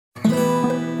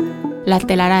La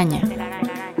telaraña.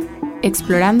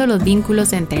 Explorando los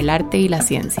vínculos entre el arte y la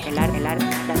ciencia.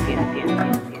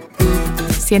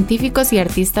 Científicos y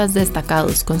artistas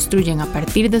destacados construyen a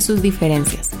partir de sus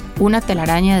diferencias una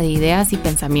telaraña de ideas y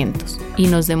pensamientos y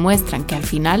nos demuestran que al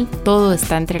final todo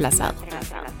está entrelazado.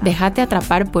 Déjate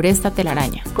atrapar por esta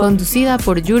telaraña, conducida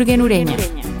por Jürgen Ureña,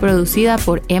 producida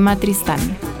por Emma Tristán.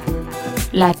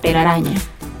 La telaraña,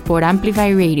 por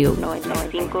Amplify Radio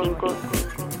 95.5.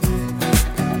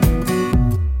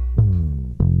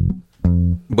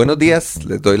 Buenos días,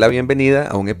 les doy la bienvenida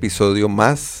a un episodio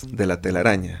más de La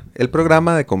Telaraña, el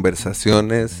programa de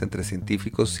conversaciones entre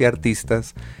científicos y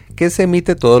artistas que se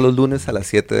emite todos los lunes a las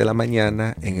 7 de la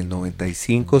mañana en el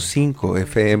 95.5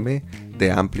 FM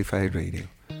de Amplify Radio.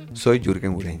 Soy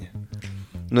Jürgen Ureña.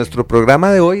 Nuestro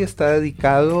programa de hoy está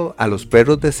dedicado a los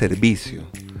perros de servicio,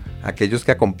 aquellos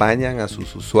que acompañan a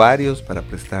sus usuarios para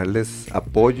prestarles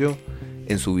apoyo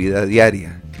en su vida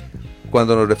diaria.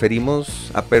 Cuando nos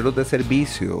referimos a perros de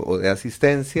servicio o de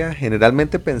asistencia,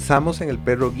 generalmente pensamos en el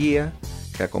perro guía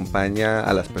que acompaña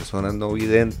a las personas no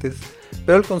videntes,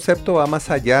 pero el concepto va más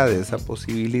allá de esa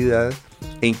posibilidad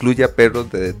e incluye a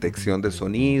perros de detección de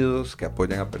sonidos que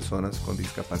apoyan a personas con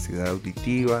discapacidad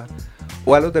auditiva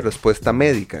o a los de respuesta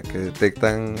médica que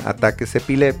detectan ataques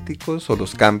epilépticos o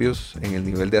los cambios en el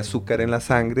nivel de azúcar en la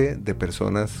sangre de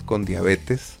personas con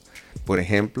diabetes, por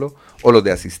ejemplo, o los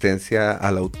de asistencia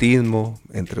al autismo,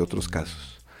 entre otros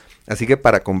casos. Así que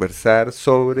para conversar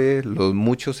sobre los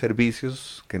muchos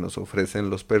servicios que nos ofrecen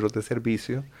los perros de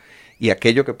servicio y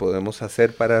aquello que podemos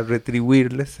hacer para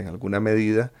retribuirles en alguna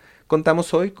medida,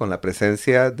 contamos hoy con la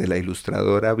presencia de la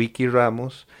ilustradora Vicky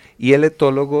Ramos y el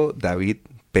etólogo David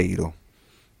Peiró.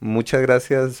 Muchas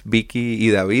gracias Vicky y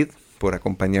David por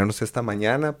acompañarnos esta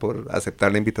mañana, por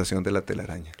aceptar la invitación de La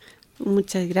Telaraña.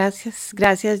 Muchas gracias.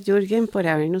 Gracias, Jürgen, por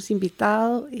habernos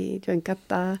invitado y yo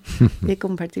encantada de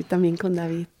compartir también con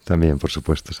David. También, por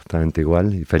supuesto, exactamente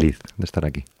igual y feliz de estar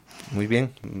aquí. Muy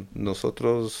bien,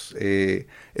 nosotros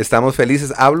estamos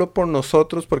felices. Hablo por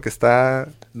nosotros porque está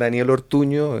Daniel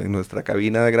Ortuño en nuestra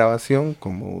cabina de grabación,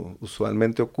 como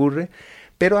usualmente ocurre,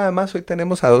 pero además hoy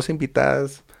tenemos a dos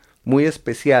invitadas muy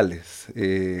especiales.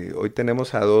 Hoy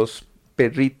tenemos a dos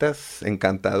perritas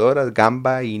encantadoras,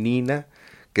 Gamba y Nina,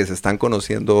 que se están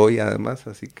conociendo hoy además,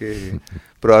 así que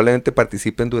probablemente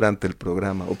participen durante el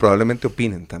programa, o probablemente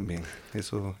opinen también,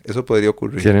 eso podría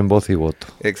ocurrir. Tienen voz y voto.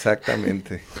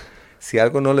 Exactamente. Si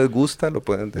algo no les gusta, lo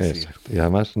pueden decir. Exacto. Y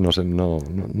además no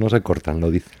se cortan,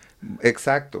 lo dicen.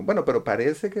 Exacto. Bueno, pero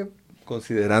parece que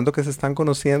considerando que se están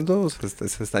conociendo, se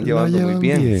están llevando muy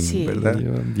bien, sí, ¿verdad?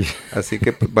 Bien. Así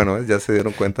que, bueno, ya se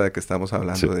dieron cuenta de que estamos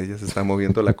hablando de ellas, se están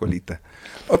moviendo la colita.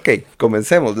 Ok,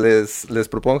 comencemos. Les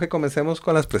propongo que comencemos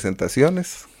con las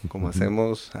presentaciones, como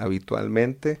hacemos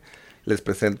habitualmente. Les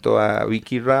presento a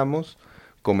Vicky Ramos,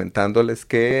 comentándoles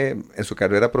que en su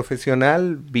carrera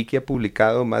profesional, Vicky ha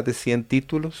publicado más de 100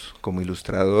 títulos como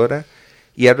ilustradora,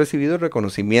 y ha recibido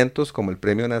reconocimientos como el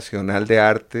Premio Nacional de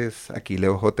Artes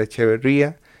Aquileo J.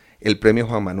 Echeverría, el Premio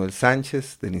Juan Manuel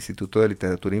Sánchez del Instituto de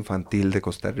Literatura Infantil de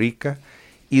Costa Rica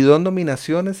y 2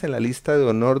 nominaciones en la lista de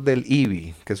honor del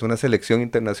IBI, que es una selección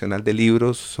internacional de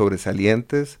libros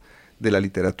sobresalientes de la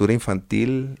literatura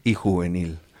infantil y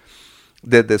juvenil.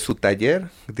 Desde su taller,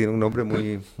 que tiene un nombre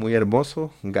muy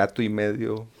hermoso, Gato y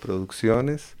Medio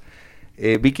Producciones,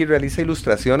 Vicky realiza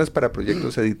ilustraciones para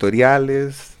proyectos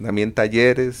editoriales, también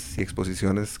talleres y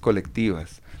exposiciones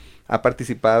colectivas. Ha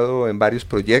participado en varios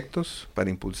proyectos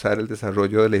para impulsar el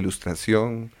desarrollo de la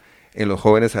ilustración en los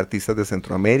jóvenes artistas de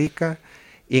Centroamérica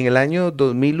y en el año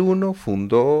 2001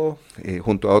 fundó,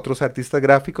 junto a otros artistas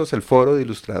gráficos, el Foro de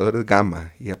Ilustradores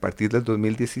Gama y a partir del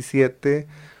 2017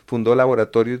 fundó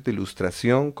laboratorios de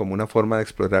ilustración como una forma de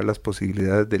explorar las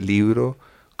posibilidades del libro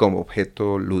como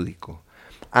objeto lúdico.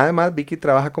 Además, Vicky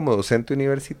trabaja como docente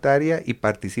universitaria y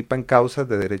participa en causas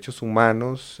de derechos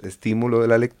humanos, estímulo de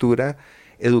la lectura,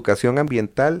 educación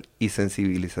ambiental y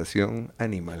sensibilización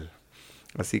animal.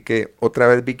 Así que, otra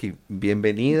vez, Vicky,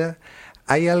 bienvenida.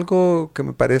 Hay algo que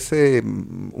me parece,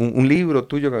 un libro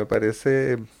tuyo que me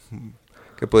parece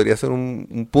que podría ser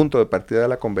un punto de partida de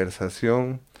la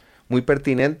conversación muy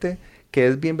pertinente, que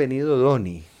es Bienvenido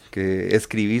Donny, que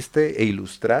escribiste e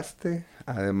ilustraste,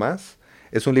 además.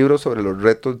 Es un libro sobre los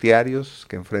retos diarios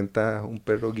que enfrenta un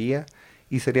perro guía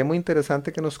y sería muy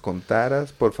interesante que nos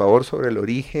contaras, por favor, sobre el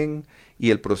origen y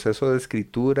el proceso de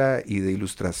escritura y de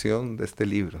ilustración de este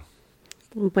libro.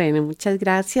 Bueno, muchas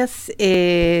gracias.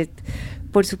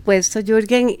 Por supuesto,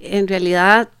 Jürgen, en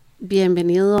realidad,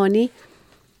 Bienvenido Donny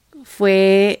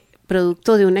fue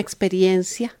producto de una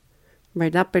experiencia,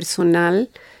 ¿verdad?, personal.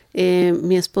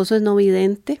 Mi esposo es no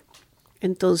vidente.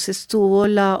 Entonces tuvo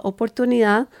la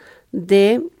oportunidad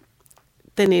de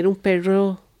tener un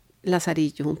perro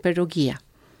lazarillo, un perro guía.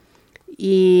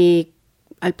 Y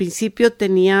al principio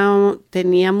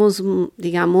teníamos,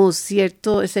 digamos,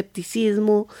 cierto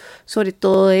escepticismo, sobre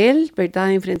todo él, ¿verdad?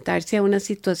 De enfrentarse a una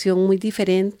situación muy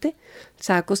diferente.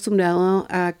 Estaba acostumbrado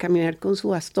a caminar con su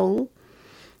bastón.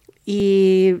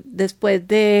 Y después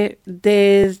de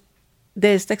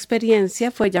esta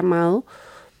experiencia fue llamado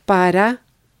para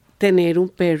tener un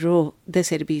perro de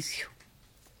servicio.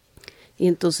 Y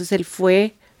entonces él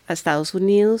fue a Estados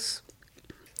Unidos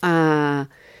a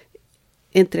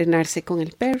entrenarse con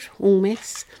el perro, un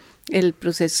mes. El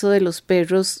proceso de los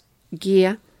perros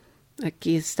guía,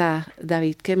 aquí está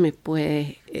David que me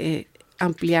puede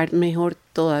ampliar mejor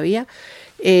todavía,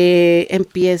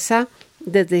 empieza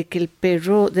desde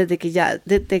que ya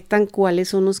detectan cuáles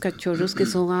son los cachorros que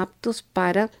son aptos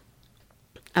para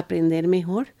aprender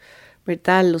mejor,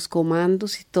 ¿verdad? Los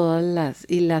comandos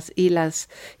y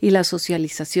la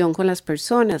socialización con las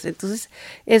personas. Entonces,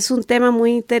 es un tema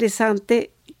muy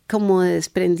interesante como de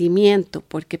desprendimiento,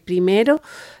 porque primero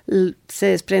se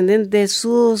desprenden de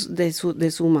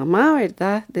su mamá,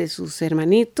 ¿verdad? De sus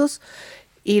hermanitos,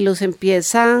 y los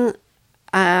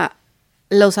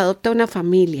adopta una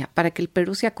familia para que el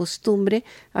perro se acostumbre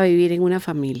a vivir en una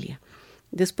familia.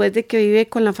 Después de que vive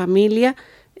con la familia,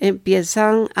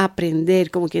 empiezan a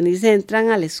aprender, como quien dice, entran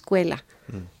a la escuela,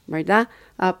 ¿verdad?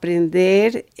 A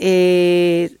aprender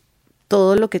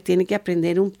todo lo que tiene que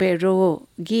aprender un perro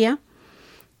guía,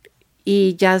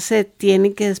 y ya se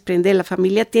tiene que desprender. La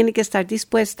familia tiene que estar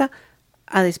dispuesta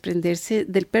a desprenderse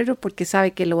del perro porque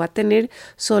sabe que lo va a tener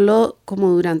solo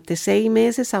como durante 6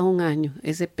 meses a 1 año,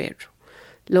 ese perro.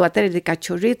 Lo va a tener de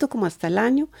cachorrito como hasta el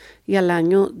año, y al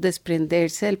año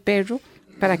desprenderse del perro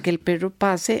para que el perro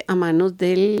pase a manos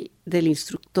del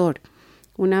instructor.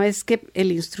 Una vez que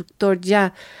el instructor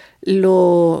ya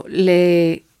lo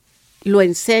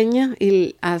enseña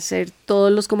a hacer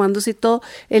todos los comandos y todo,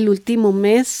 el último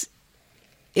mes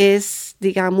es,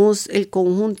 digamos, el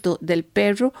conjunto del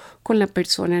perro con la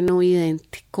persona no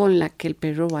vidente con la que el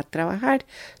perro va a trabajar.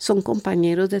 Son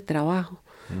compañeros de trabajo,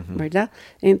 ¿verdad?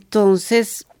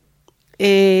 Entonces,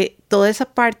 toda esa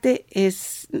parte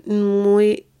es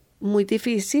muy, muy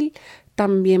difícil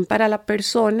también para la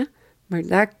persona,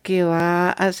 ¿verdad? Que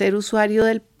va a ser usuario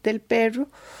del perro,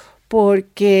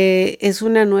 porque es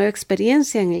una nueva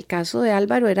experiencia. En el caso de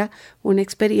Álvaro era una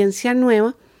experiencia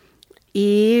nueva.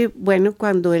 Y bueno,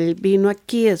 cuando él vino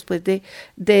aquí, después de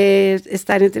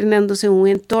estar entrenándose en un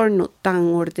entorno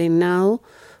tan ordenado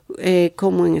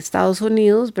como en Estados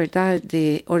Unidos, ¿verdad?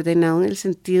 Ordenado en el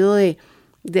sentido de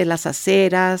las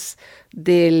aceras,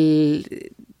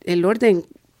 el orden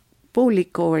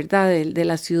público, ¿verdad? De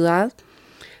la ciudad.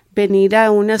 Venir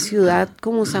a una ciudad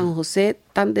como San José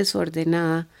tan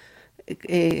desordenada,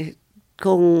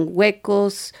 con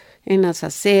huecos en las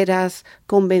aceras,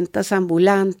 con ventas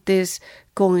ambulantes,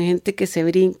 con gente que se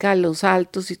brinca a los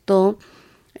altos y todo.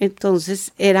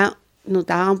 Entonces nos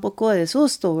daba un poco de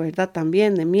susto, ¿verdad?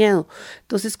 También de miedo.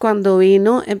 Entonces cuando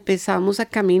vino empezamos a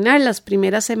caminar las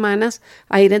primeras semanas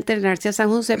a ir a entrenarse a San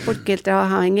José, porque él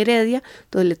trabajaba en Heredia,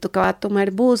 entonces le tocaba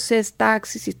tomar buses,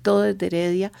 taxis y todo desde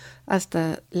Heredia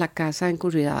hasta la casa en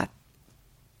Curridabat.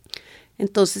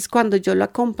 Entonces cuando yo lo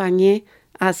acompañé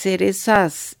a hacer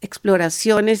esas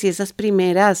exploraciones y esos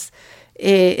primeros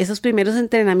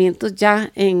entrenamientos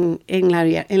ya en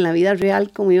la vida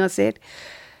real, como iba a ser,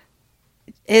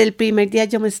 el primer día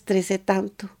yo me estresé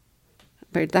tanto,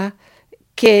 ¿verdad?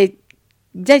 Que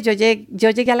ya yo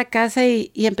llegué a la casa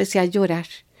y empecé a llorar,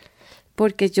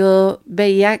 porque yo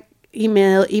veía y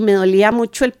me dolía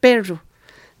mucho el perro,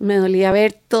 me dolía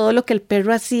ver todo lo que el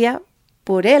perro hacía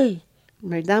por él,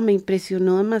 ¿verdad? Me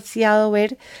impresionó demasiado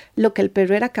ver lo que el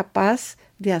perro era capaz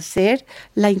de hacer,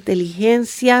 la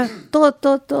inteligencia,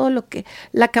 todo lo que,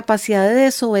 la capacidad de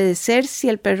desobedecer si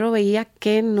el perro veía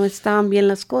que no estaban bien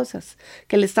las cosas,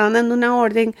 que le estaban dando una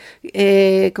orden,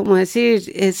 como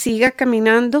decir, siga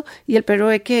caminando, y el perro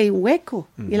ve que hay un hueco,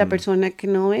 y la persona que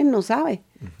no ve no sabe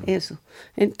eso.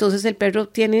 Entonces el perro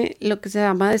tiene lo que se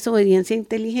llama desobediencia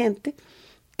inteligente,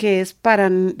 que es para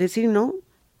decir no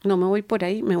me voy por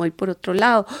ahí, me voy por otro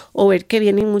lado, o ver que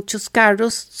vienen muchos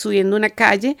carros subiendo una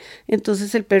calle,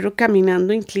 entonces el perro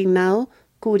caminando inclinado,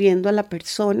 cubriendo a la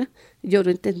persona. Yo no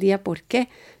entendía por qué,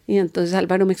 y entonces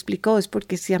Álvaro me explicó, es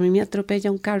porque si a mí me atropella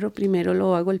un carro, primero lo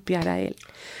va a golpear a él.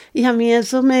 Y a mí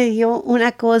eso me dio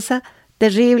una cosa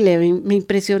terrible, me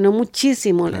impresionó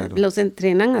muchísimo. Claro. Los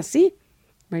entrenan así,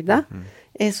 ¿verdad?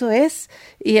 Eso es,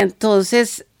 y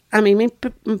entonces a mí me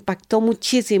impactó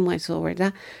muchísimo eso,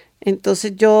 ¿verdad?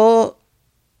 Entonces yo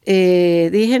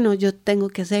dije, no, yo tengo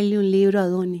que hacerle un libro a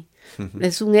Donnie.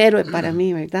 Es un héroe para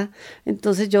mí, ¿verdad?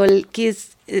 Entonces yo quise,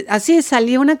 así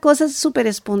salió una cosa súper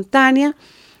espontánea,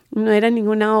 no era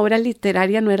ninguna obra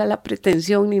literaria, no era la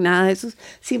pretensión ni nada de eso,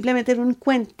 simplemente era un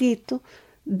cuentito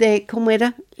de cómo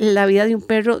era la vida de un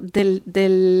perro de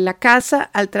la casa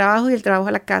al trabajo y del trabajo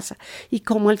a la casa, y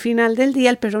cómo al final del día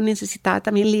el perro necesitaba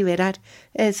también liberar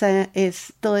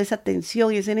toda esa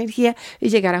tensión y esa energía y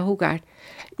llegar a jugar.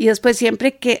 Y después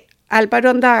siempre que Álvaro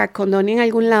andaba con Donnie en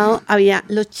algún lado, había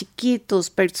los chiquitos,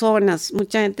 personas,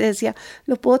 mucha gente decía,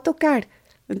 ¿lo puedo tocar?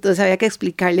 Entonces había que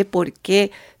explicarle por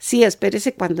qué. Sí,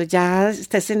 espérese cuando ya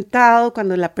esté sentado,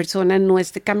 cuando la persona no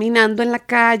esté caminando en la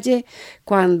calle,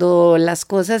 cuando las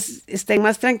cosas estén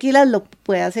más tranquilas, lo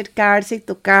puede acercarse y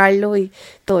tocarlo y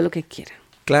todo lo que quiera.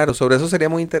 Claro, sobre eso sería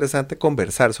muy interesante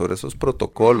conversar, sobre esos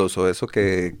protocolos o eso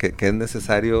que es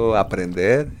necesario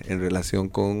aprender en relación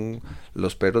con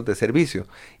los perros de servicio.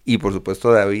 Y por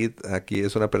supuesto David aquí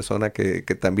es una persona que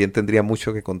también tendría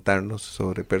mucho que contarnos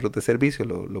sobre perros de servicio.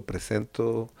 Lo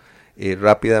presento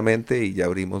rápidamente y ya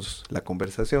abrimos la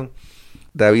conversación.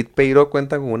 David Peiró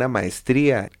cuenta con una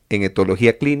maestría en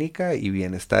etología clínica y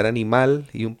bienestar animal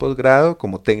y un posgrado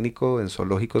como técnico en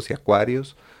zoológicos y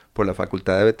acuarios por la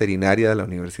Facultad de Veterinaria de la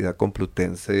Universidad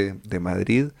Complutense de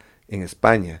Madrid, en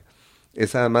España.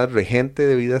 Es además regente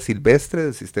de vida silvestre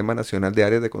del Sistema Nacional de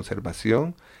Áreas de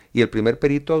Conservación y el primer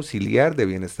perito auxiliar de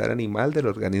bienestar animal del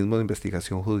Organismo de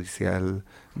Investigación Judicial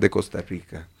de Costa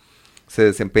Rica. Se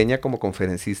desempeña como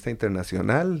conferencista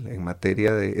internacional en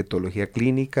materia de etología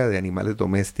clínica de animales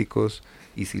domésticos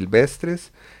y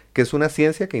silvestres, que es una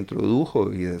ciencia que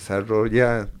introdujo y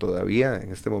desarrolla todavía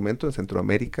en este momento en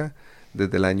Centroamérica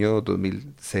desde el año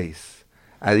 2006.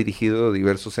 Ha dirigido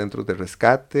diversos centros de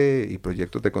rescate y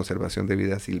proyectos de conservación de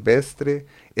vida silvestre,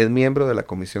 es miembro de la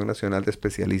Comisión Nacional de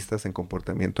Especialistas en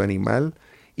Comportamiento Animal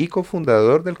y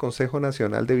cofundador del Consejo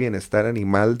Nacional de Bienestar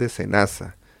Animal de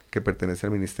SENASA, que pertenece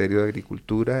al Ministerio de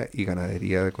Agricultura y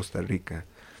Ganadería de Costa Rica.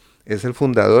 Es el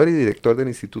fundador y director del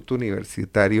Instituto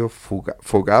Universitario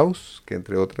Fogaus, que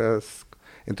entre otros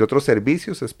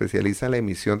servicios se especializa en la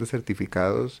emisión de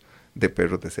certificados de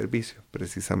perros de servicio,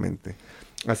 precisamente.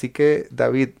 Así que,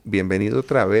 David, bienvenido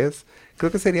otra vez.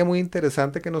 Creo que sería muy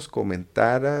interesante que nos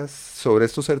comentaras sobre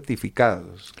estos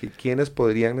certificados, quiénes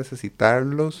podrían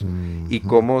necesitarlos y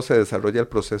cómo se desarrolla el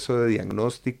proceso de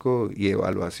diagnóstico y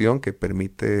evaluación que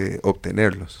permite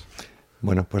obtenerlos.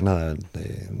 Bueno, pues nada,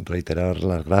 reiterar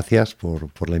las gracias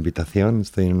por la invitación.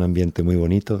 Estoy en un ambiente muy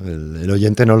bonito. El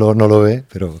oyente no lo ve,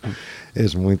 pero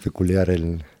es muy peculiar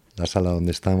la sala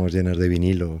donde estamos, llenas de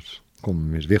vinilos,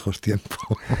 con mis viejos tiempos.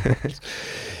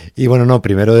 Y bueno, no,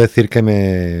 primero decir que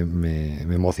me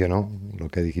emocionó lo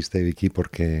que dijiste, Vicky,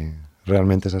 porque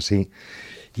realmente es así.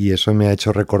 Y eso me ha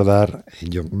hecho recordar,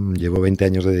 yo llevo 20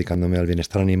 años dedicándome al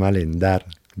bienestar animal, en dar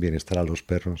bienestar a los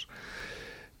perros.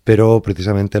 Pero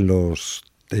precisamente en los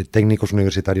técnicos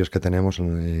universitarios que tenemos,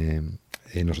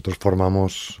 nosotros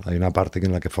hay una parte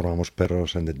en la que formamos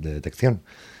perros de detección,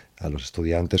 a los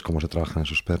estudiantes, cómo se trabajan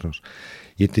esos perros.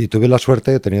 Y tuve la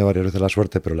suerte, he tenido varias veces la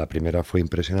suerte, pero la primera fue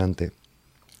impresionante,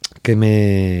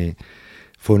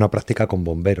 fue una práctica con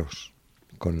bomberos,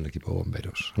 con el equipo de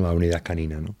bomberos, la unidad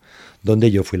canina, ¿no?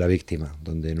 Donde yo fui la víctima,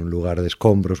 donde en un lugar de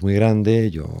escombros muy grande,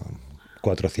 yo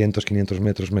 400, 500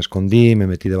 metros me escondí, me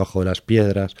metí debajo de las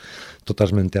piedras,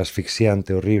 totalmente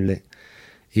asfixiante, horrible,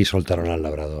 y soltaron al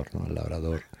labrador, ¿no? Al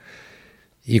labrador.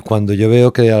 Y cuando yo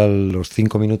veo que a los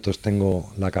 5 minutos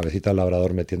tengo la cabecita del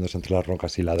labrador metiéndose entre las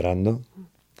rocas y ladrando,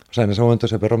 o sea, en ese momento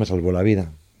ese perro me salvó la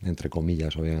vida, entre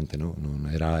comillas, obviamente, ¿no?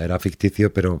 Era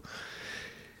ficticio, pero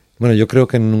bueno, yo creo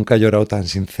que nunca he llorado tan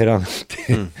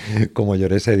sinceramente como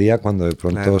lloré ese día, cuando de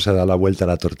pronto se da la vuelta a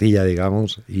la tortilla,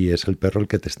 digamos, y es el perro el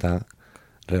que te está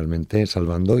realmente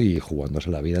salvando y jugándose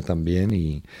la vida también.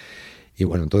 Y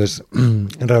bueno, entonces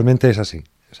realmente es así.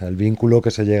 O sea, el vínculo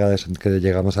que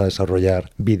llegamos a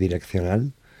desarrollar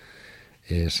bidireccional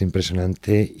es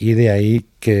impresionante, y de ahí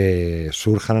que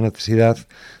surja la necesidad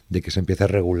de que se empiece a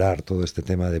regular todo este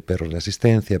tema de perros de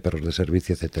asistencia, perros de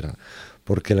servicio, etcétera,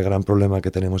 porque el gran problema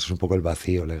que tenemos es un poco el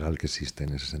vacío legal que existe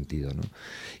en ese sentido, ¿no?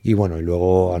 Y bueno, y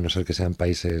luego, a no ser que sean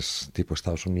países tipo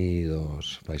Estados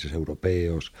Unidos, países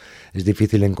europeos, es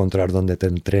difícil encontrar donde te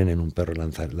entrenen un perro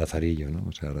lazarillo, ¿no?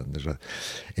 O sea,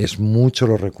 es mucho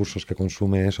los recursos que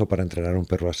consume eso para entrenar un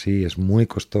perro así, es muy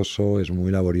costoso, es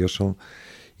muy laborioso,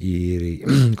 y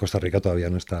Costa Rica todavía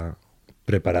no está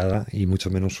preparada, y mucho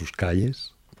menos sus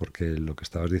calles, porque lo que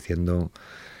estabas diciendo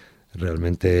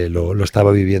realmente lo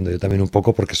estaba viviendo yo también un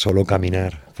poco, porque solo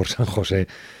caminar por San José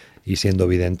y siendo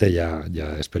vidente ya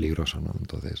es peligroso, ¿no?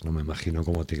 Entonces no me imagino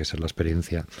cómo tiene que ser la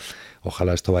experiencia.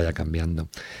 Ojalá esto vaya cambiando.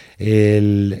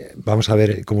 Vamos a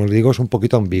ver, como os digo, es un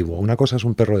poquito ambiguo. Una cosa es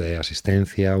un perro de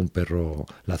asistencia, un perro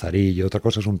lazarillo, otra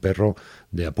cosa es un perro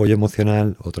de apoyo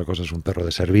emocional, otra cosa es un perro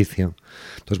de servicio.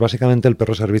 Entonces, básicamente el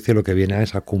perro de servicio lo que viene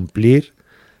es a cumplir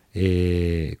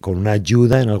con una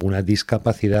ayuda en alguna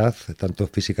discapacidad, tanto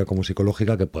física como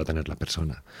psicológica, que pueda tener la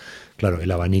persona. Claro, el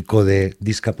abanico de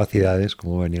discapacidades,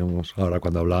 como veníamos ahora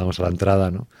cuando hablábamos a la entrada,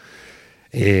 ¿no?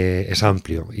 Es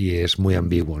amplio y es muy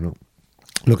ambiguo, ¿no?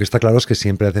 Lo que está claro es que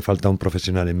siempre hace falta un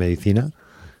profesional en medicina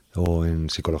o en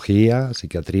psicología,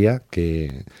 psiquiatría,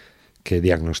 que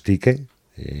diagnostique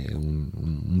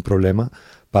un problema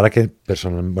para que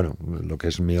lo que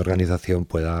es mi organización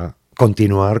pueda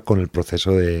continuar con el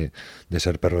proceso de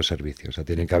ser perro de servicio. O sea,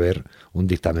 tiene que haber un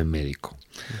dictamen médico.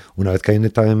 Una vez que hay un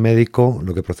dictamen médico,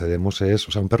 lo que procedemos es,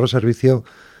 o sea, un perro de servicio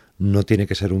no tiene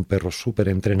que ser un perro súper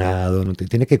entrenado,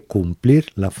 tiene que cumplir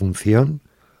la función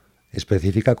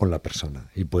específica con la persona,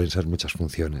 y pueden ser muchas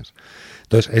funciones.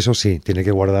 Entonces, eso sí, tiene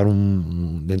que guardar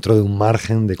dentro de un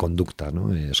margen de conducta, ¿no?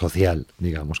 Social,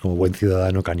 digamos, como buen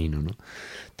ciudadano canino, ¿no?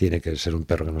 Tiene que ser un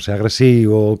perro que no sea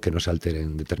agresivo, que no se altere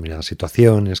en determinadas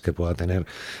situaciones, que pueda tener,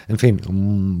 en fin,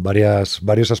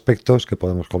 varios aspectos que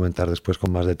podemos comentar después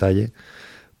con más detalle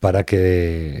para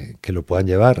que lo puedan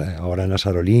llevar. Ahora en las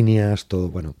aerolíneas, todo,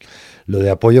 bueno, lo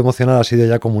de apoyo emocional ha sido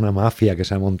ya como una mafia que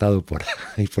se ha montado por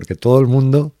ahí, porque todo el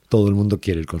mundo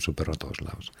quiere ir con su perro a todos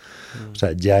lados. O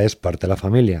sea, ya es parte de la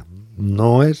familia.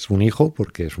 No es un hijo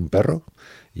porque es un perro,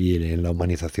 y en la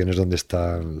humanización es donde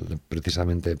está,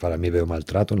 precisamente para mí veo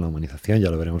maltrato en la humanización,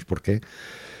 ya lo veremos por qué,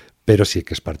 pero sí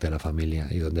que es parte de la familia,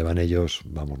 y donde van ellos,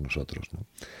 vamos nosotros, ¿no?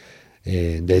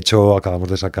 De hecho, acabamos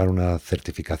de sacar una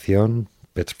certificación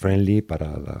pet friendly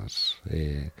para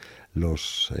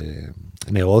los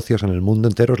negocios en el mundo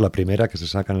entero. Es la primera que se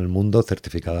saca en el mundo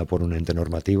certificada por un ente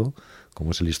normativo,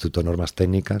 como es el Instituto de Normas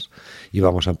Técnicas, y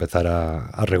vamos a empezar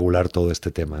a regular todo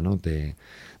este tema, ¿no?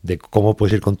 de cómo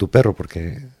puedes ir con tu perro,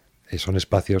 porque son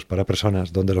espacios para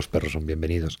personas donde los perros son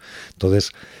bienvenidos.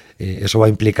 Entonces, eso va a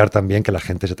implicar también que la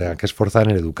gente se tenga que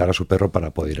esforzar en educar a su perro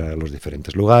para poder ir a los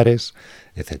diferentes lugares,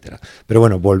 etcétera. Pero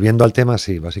bueno, volviendo al tema,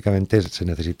 sí, básicamente se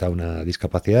necesita una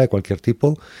discapacidad de cualquier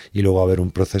tipo, y luego haber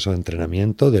un proceso de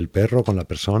entrenamiento del perro con la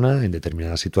persona en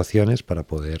determinadas situaciones para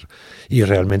poder y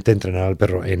realmente entrenar al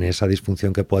perro en esa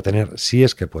disfunción que pueda tener, si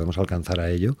es que podemos alcanzar a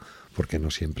ello, porque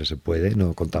no siempre se puede,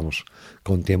 no contamos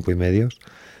con tiempo y medios.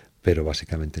 Pero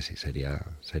básicamente sí, sería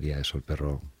eso, el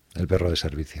perro de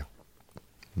servicio.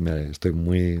 Estoy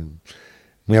muy,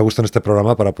 muy a gusto en este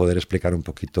programa para poder explicar un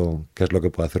poquito qué es lo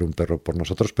que puede hacer un perro por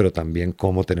nosotros, pero también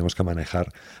cómo tenemos que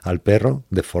manejar al perro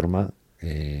de forma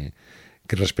que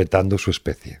respetando su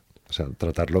especie. O sea,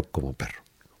 tratarlo como perro.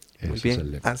 Muy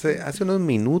bien. Hace unos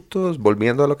minutos,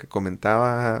 volviendo a lo que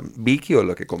comentaba Vicky, o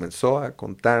lo que comenzó a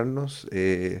contarnos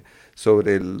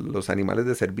sobre los animales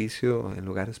de servicio en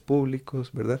lugares públicos,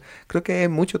 ¿verdad? Creo que hay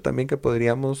mucho también que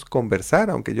podríamos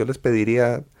conversar, aunque yo les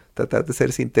pediría tratar de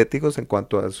ser sintéticos en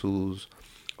cuanto a sus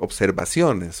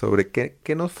observaciones sobre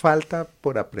qué nos falta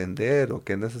por aprender o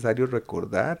qué es necesario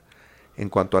recordar en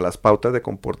cuanto a las pautas de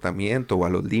comportamiento o a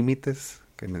los límites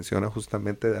que menciona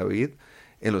justamente David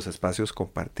en los espacios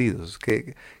compartidos.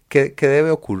 ¿Qué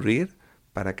debe ocurrir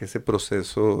para que ese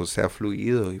proceso sea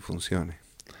fluido y funcione?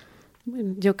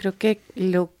 Bueno, yo creo que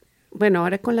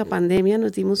ahora con la pandemia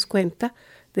nos dimos cuenta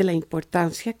de la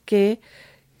importancia que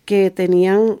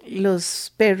tenían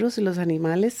los perros y los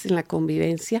animales en la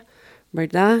convivencia,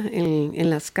 ¿verdad?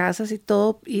 En las casas y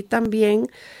todo. Y también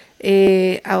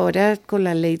ahora con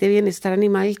la ley de bienestar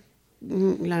animal,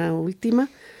 la última,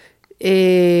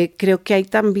 creo que hay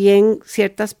también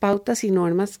ciertas pautas y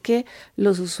normas que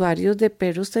los usuarios de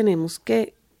perros tenemos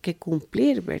que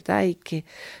cumplir, ¿verdad? Y que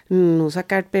no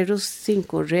sacar perros sin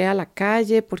correa a la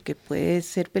calle porque puede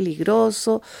ser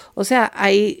peligroso. O sea,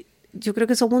 yo creo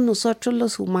que somos nosotros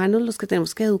los humanos los que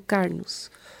tenemos que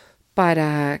educarnos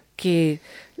para que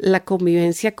la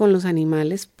convivencia con los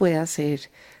animales pueda ser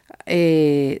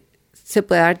se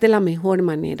puede dar de la mejor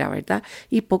manera, ¿verdad?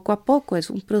 Y poco a poco es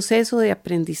un proceso de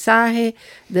aprendizaje,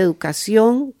 de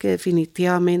educación que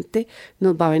definitivamente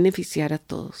nos va a beneficiar a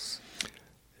todos.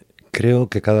 Creo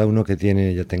que cada uno que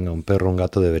ya tenga un perro o un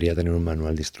gato debería tener un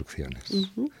manual de instrucciones.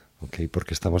 Uh-huh. Okay,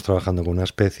 porque estamos trabajando con una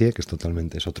especie que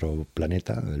es otro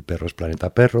planeta. El perro es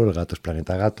planeta perro, el gato es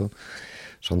planeta gato.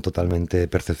 Son totalmente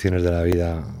percepciones de la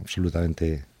vida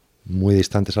absolutamente muy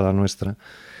distantes a la nuestra.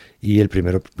 Y lo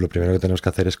primero que tenemos que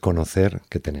hacer es conocer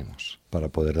qué tenemos para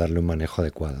poder darle un manejo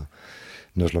adecuado.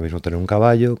 No es lo mismo tener un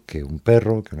caballo que un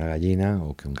perro, que una gallina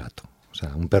o que un gato. O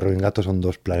sea, un perro y un gato son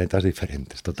dos planetas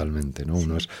diferentes totalmente, ¿no?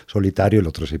 Uno es solitario, el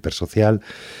otro es hipersocial.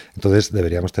 Entonces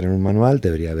deberíamos tener un manual,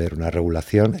 debería haber una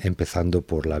regulación, empezando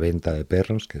por la venta de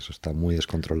perros, que eso está muy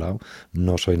descontrolado.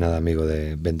 No soy nada amigo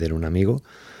de vender un amigo,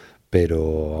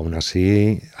 pero aún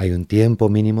así hay un tiempo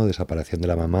mínimo de separación de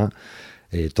la mamá.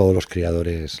 Todos los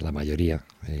criadores, la mayoría,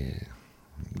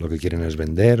 lo que quieren es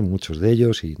vender, muchos de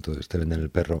ellos, y entonces te venden el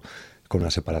perro con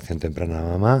una separación temprana de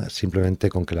la mamá, simplemente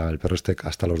con que el perro esté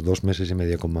hasta los 2 meses y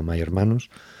medio con mamá y hermanos,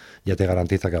 ya te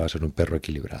garantiza que va a ser un perro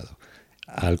equilibrado.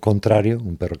 Al contrario,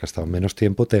 un perro que ha estado menos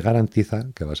tiempo te garantiza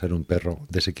que va a ser un perro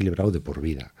desequilibrado de por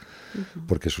vida,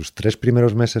 porque sus 3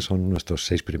 primeros meses son nuestros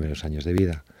 6 primeros años de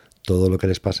vida. Todo lo que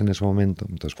les pase en ese momento,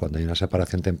 entonces cuando hay una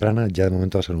separación temprana, ya de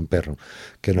momento va a ser un perro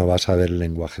que no va a saber el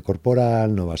lenguaje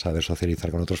corporal, no va a saber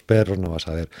socializar con otros perros, no va a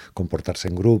saber comportarse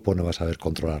en grupo, no va a saber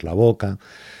controlar la boca.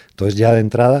 Entonces ya de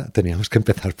entrada teníamos que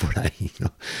empezar por ahí,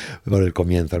 ¿no? Por el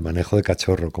comienzo, el manejo de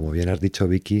cachorro. Como bien has dicho,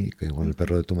 Vicky, que con el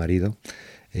perro de tu marido,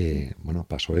 bueno,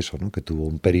 pasó eso, ¿no? Que tuvo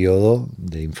un periodo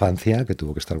de infancia, que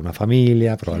tuvo que estar en una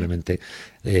familia, probablemente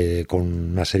con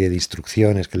una serie de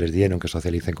instrucciones que les dieron, que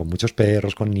socialicen con muchos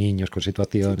perros, con niños, con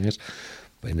situaciones,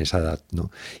 en esa edad, ¿no?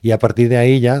 Y a partir de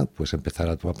ahí ya, pues empezar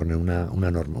a poner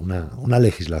una norma, una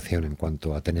legislación en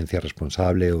cuanto a tenencia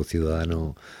responsable o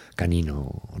ciudadano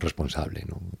canino responsable,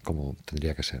 ¿no? Como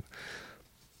tendría que ser.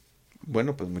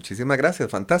 Bueno, pues muchísimas gracias,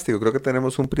 fantástico. Creo que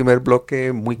tenemos un primer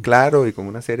bloque muy claro y con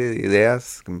una serie de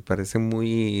ideas que me parecen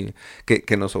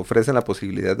que nos ofrecen la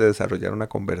posibilidad de desarrollar una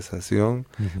conversación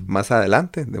más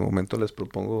adelante. De momento les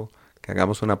propongo que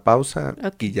hagamos una pausa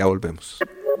y ya volvemos.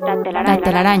 La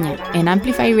telaraña en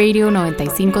Amplify Radio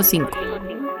 95.5.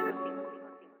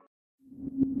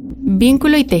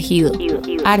 Vínculo y tejido,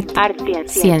 arte,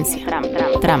 ciencia,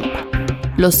 trampa.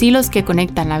 Los hilos que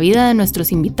conectan la vida de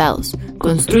nuestros invitados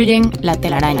construyen la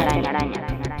telaraña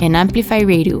en Amplify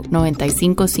Radio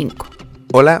 95.5.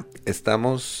 Hola,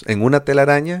 estamos en una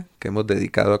telaraña que hemos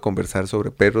dedicado a conversar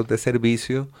sobre perros de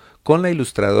servicio con la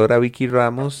ilustradora Vicky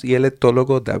Ramos y el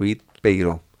etólogo David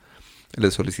Peiró.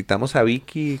 Le solicitamos a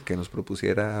Vicky que nos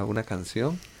propusiera una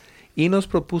canción y nos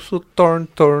propuso Torn,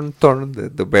 Torn, Torn de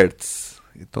The Birds.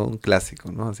 Todo un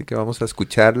clásico, ¿no? Así que vamos a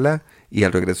escucharla y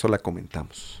al regreso la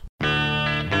comentamos.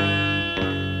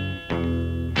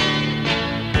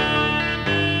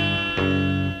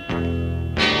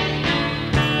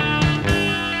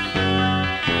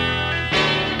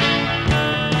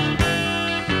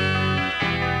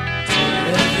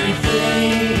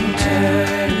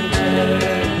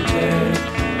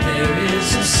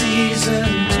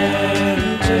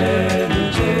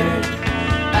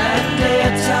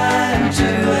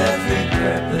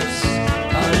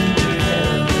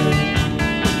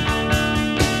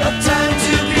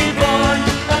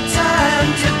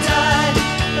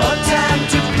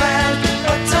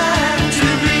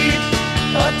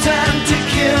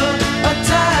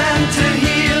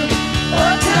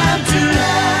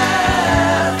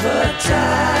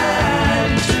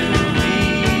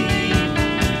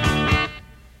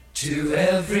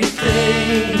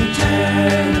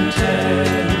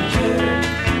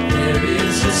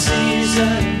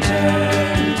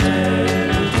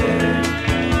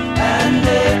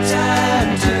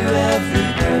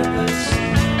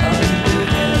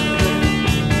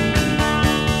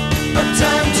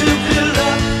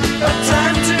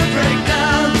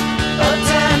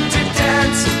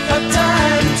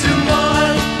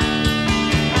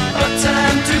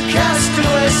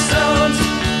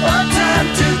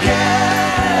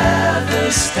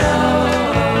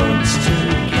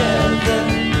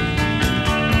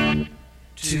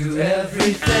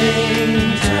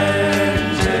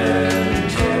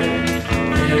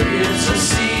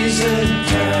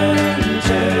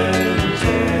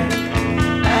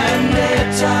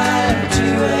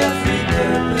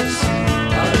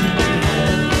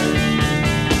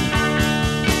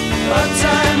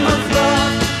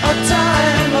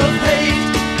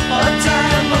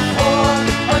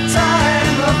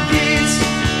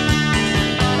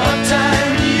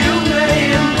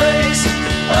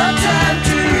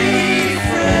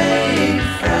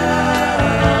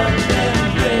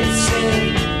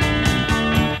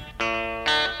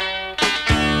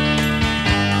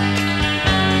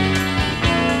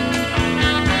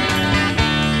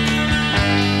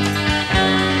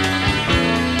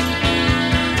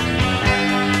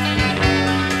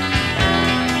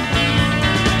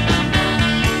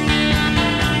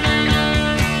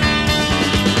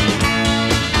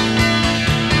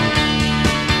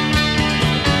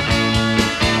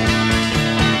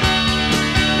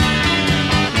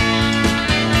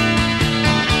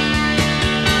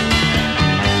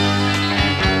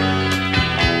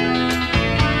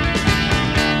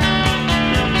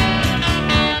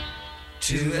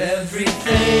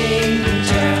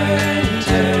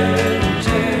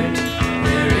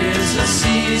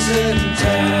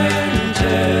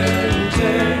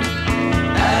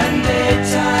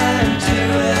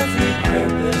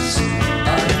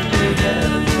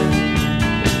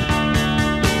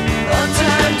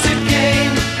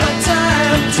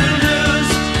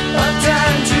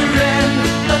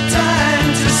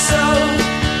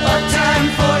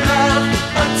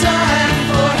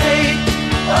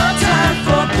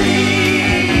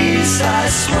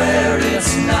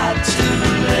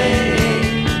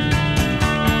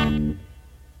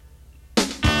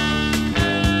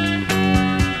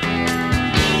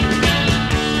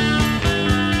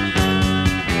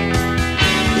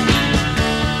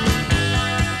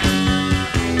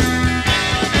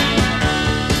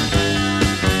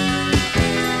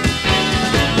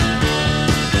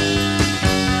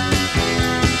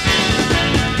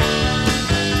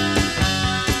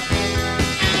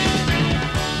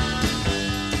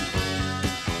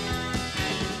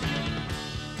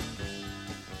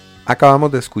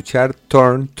 Acabamos de escuchar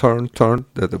Turn, Turn, Turn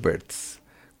de The Birds.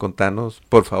 Contanos,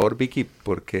 por favor, Vicky,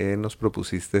 ¿por qué nos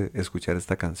propusiste escuchar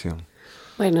esta canción?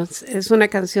 Bueno, es una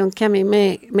canción que a mí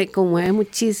me conmueve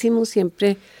muchísimo,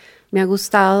 siempre me ha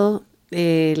gustado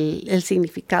el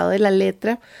significado de la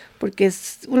letra, porque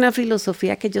es una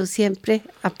filosofía que yo siempre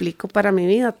aplico para mi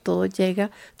vida. Todo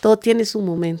llega, todo tiene su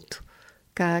momento,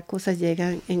 cada cosa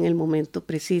llega en el momento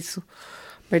preciso,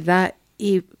 ¿verdad?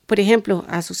 Y, por ejemplo,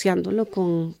 asociándolo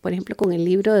con el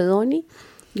libro de Donnie,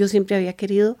 yo siempre había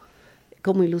querido,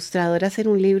 como ilustradora, hacer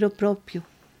un libro propio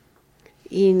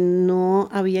y no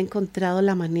había encontrado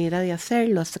la manera de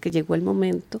hacerlo hasta que llegó el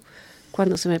momento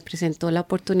cuando se me presentó la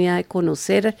oportunidad de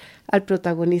conocer al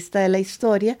protagonista de la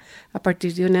historia a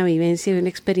partir de una vivencia y una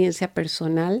experiencia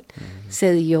personal.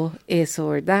 Se dio eso,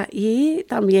 ¿verdad? Y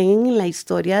también en la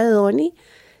historia de Donnie,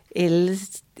 él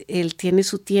tiene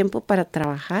su tiempo para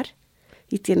trabajar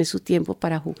y tiene su tiempo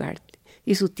para jugar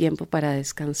y su tiempo para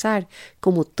descansar.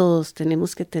 Como todos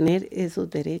tenemos que tener esos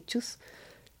derechos,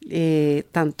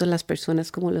 tanto las personas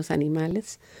como los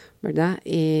animales, ¿verdad?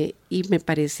 Y me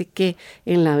parece que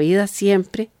en la vida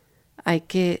siempre hay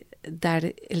que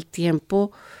dar el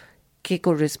tiempo que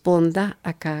corresponda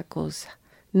a cada cosa.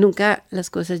 Nunca las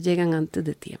cosas llegan antes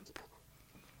de tiempo.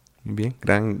 Bien,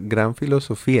 gran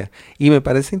filosofía. Y me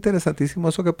parece interesantísimo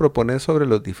eso que propones sobre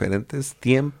los diferentes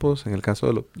tiempos, en el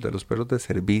caso de los perros de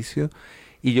servicio.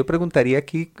 Y yo preguntaría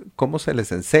aquí cómo se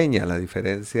les enseña la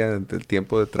diferencia entre el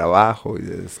tiempo de trabajo y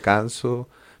de descanso,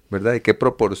 ¿verdad? Y qué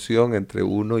proporción entre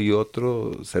uno y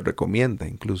otro se recomienda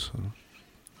incluso, ¿no?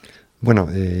 Bueno,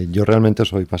 yo realmente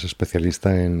soy más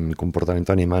especialista en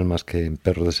comportamiento animal más que en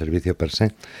perros de servicio per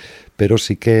se, pero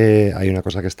sí que hay una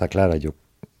cosa que está clara. Yo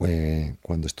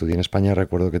cuando estudié en España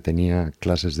recuerdo que tenía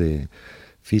clases de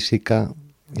física,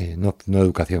 no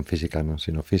educación física, no,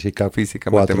 sino física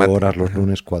 4 horas los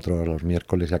lunes, 4 horas los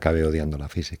miércoles, y acabé odiando la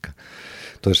física.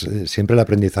 Entonces, siempre el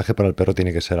aprendizaje para el perro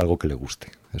tiene que ser algo que le guste,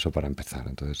 eso para empezar.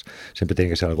 Entonces, siempre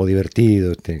tiene que ser algo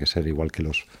divertido, tiene que ser igual que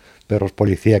los perros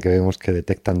policía que vemos que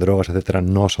detectan drogas, etcétera,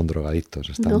 no son drogadictos,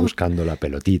 están buscando la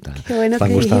pelotita,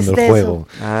 están buscando el juego.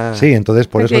 Sí, entonces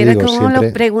por eso digo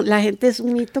siempre... La gente es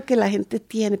un mito que la gente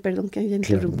tiene, perdón que haya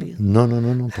interrumpido. No,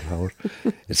 por favor.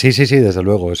 Sí, desde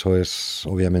luego, eso es,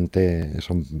 obviamente,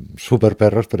 son súper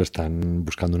perros, pero están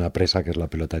buscando una presa que es la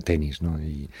pelota de tenis, ¿no?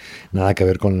 Y nada que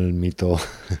ver con el mito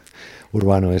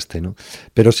urbano ¿no?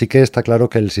 Pero sí que está claro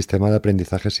que el sistema de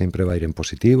aprendizaje siempre va a ir en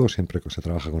positivo, siempre se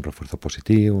trabaja con refuerzo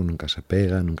positivo, nunca se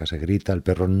pega, nunca se grita. El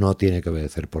perro no tiene que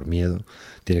obedecer por miedo,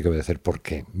 tiene que obedecer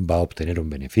porque va a obtener un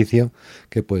beneficio,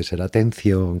 que puede ser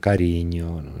atención,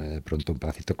 cariño, ¿no? De pronto un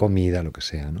pedacito de comida, lo que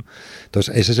sea, ¿no?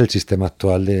 Entonces, ese es el sistema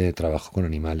actual de trabajo con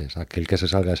animales. Aquel que se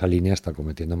salga de esa línea está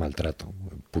cometiendo maltrato,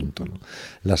 punto, ¿no?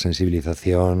 La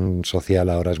sensibilización social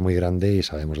ahora es muy grande y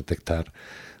sabemos detectar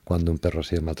cuando un perro ha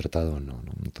sido maltratado o no.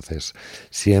 Entonces,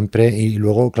 siempre, y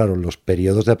luego, claro, los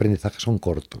periodos de aprendizaje son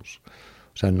cortos.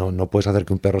 O sea, no puedes hacer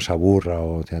que un perro se aburra,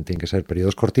 tienen que ser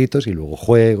periodos cortitos y luego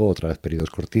juego, otra vez periodos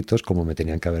cortitos, como me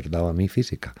tenían que haber dado a mí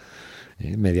física.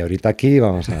 Media horita aquí,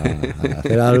 vamos a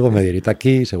hacer algo, media horita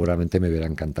aquí, seguramente me hubiera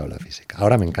encantado la física.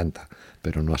 Ahora me encanta,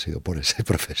 pero no ha sido por ese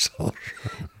profesor.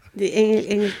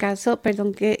 En el caso,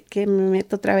 perdón que me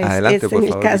meto otra vez, adelante, por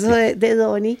favor, el caso de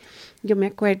Donnie, yo me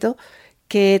acuerdo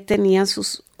que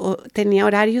tenía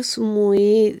horarios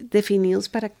muy definidos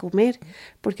para comer,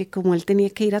 porque como él tenía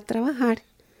que ir a trabajar,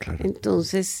 claro,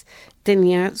 entonces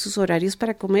tenía sus horarios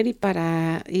para comer y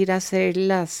para ir a hacer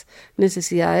las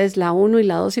necesidades, la 1 y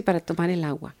la 2, y para tomar el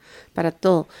agua, para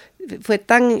todo. Fue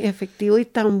tan efectivo y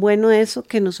tan bueno eso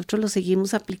que nosotros lo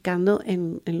seguimos aplicando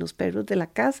en los perros de la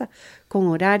casa, con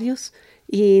horarios,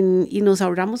 y nos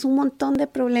ahorramos un montón de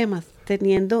problemas,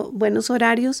 teniendo buenos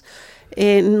horarios,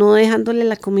 no dejándole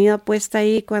la comida puesta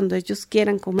ahí cuando ellos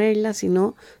quieran comerla, si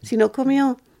no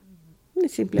comió,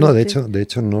 simplemente... No, de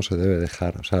hecho no se debe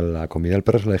dejar. O sea, la comida al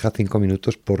perro se la deja 5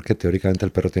 minutos porque teóricamente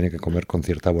el perro tiene que comer con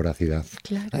cierta voracidad.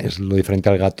 Claro. Es lo diferente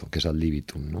al gato, que es al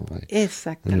libitum, ¿no?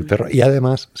 Exactamente. El perro, y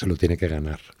además se lo tiene que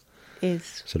ganar.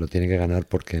 Eso. Se lo tiene que ganar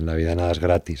porque en la vida nada es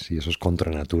gratis y eso es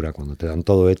contra natura. Cuando te dan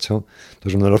todo hecho,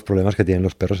 entonces uno de los problemas que tienen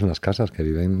los perros en las casas, que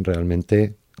viven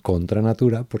realmente contra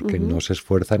natura porque no se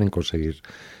esfuerzan en conseguir.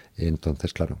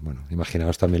 Entonces, claro, bueno,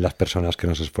 imaginaos también las personas que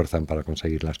no se esfuerzan para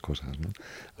conseguir las cosas, ¿no?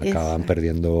 Acaban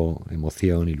perdiendo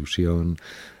emoción, ilusión,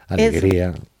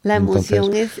 alegría. Eso. La emoción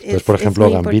entonces, por ejemplo,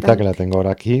 es Gambita, importante, que la tengo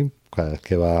ahora aquí, cada vez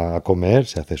que va a comer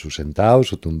se hace su sentado,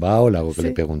 su tumbado, le hago que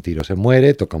le pegue un tiro, se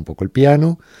muere, toca un poco el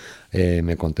piano,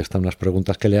 me contesta unas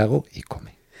preguntas que le hago y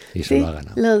come. Y se lo ha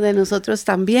ganado. Los de nosotros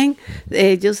también.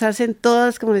 Ellos hacen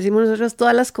todas, como decimos nosotros,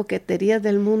 todas las coqueterías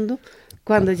del mundo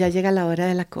cuando ya llega la hora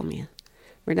de la comida.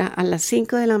 ¿verdad? A las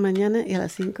 5 de la mañana y a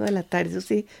las 5 de la tarde. Eso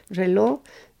sí, reloj,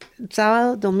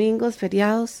 sábado, domingos,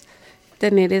 feriados,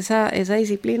 tener esa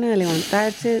disciplina de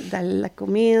levantarse, darle la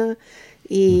comida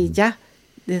y ya.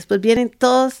 Después vienen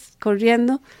todos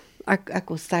corriendo a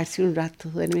acostarse un rato,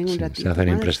 duermen un ratito se hacen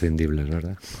más. Imprescindibles,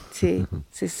 ¿verdad? Sí,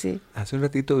 sí, sí. Hace un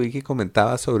ratito Vicky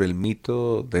comentaba sobre el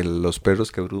mito de los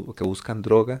perros que buscan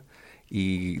droga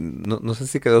y no sé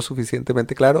si quedó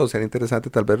suficientemente claro o sería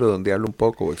interesante tal vez redondearlo un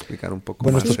poco o explicar un poco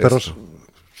más estos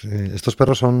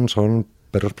perros son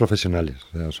perros profesionales,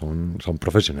 o sea, son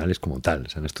profesionales como tal,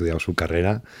 se han estudiado su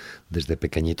carrera, desde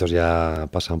pequeñitos ya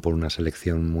pasan por una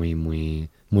selección muy, muy,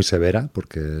 muy severa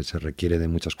porque se requiere de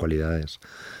muchas cualidades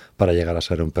para llegar a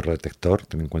ser un perro detector.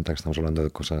 Ten en cuenta que estamos hablando de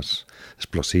cosas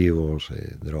explosivos,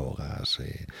 drogas,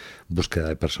 búsqueda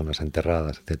de personas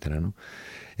enterradas, etcétera, ¿no?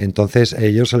 Entonces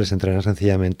ellos se les entrena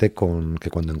sencillamente con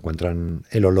que cuando encuentran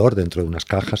el olor dentro de unas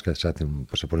cajas, que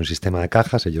se pone un sistema de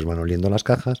cajas, ellos van oliendo las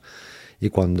cajas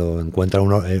y cuando encuentran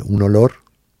un olor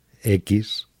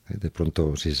X, de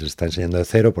pronto si se está enseñando de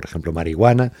cero, por ejemplo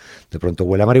marihuana, de pronto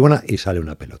huele a marihuana y sale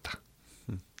una pelota.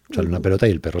 Sale una pelota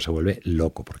y el perro se vuelve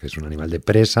loco porque es un animal de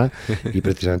presa y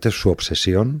precisamente su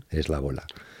obsesión es la bola.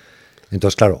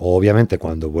 Entonces, claro, obviamente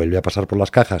cuando vuelve a pasar por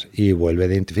las cajas y vuelve a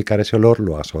identificar ese olor,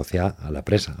 lo asocia a la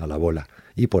presa, a la bola.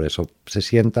 Y por eso se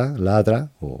sienta,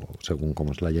 ladra, o según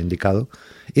como se le haya indicado,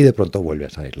 y de pronto vuelve a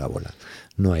salir la bola.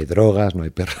 No hay drogas, no hay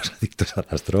perros adictos a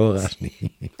las drogas, ni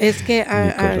es que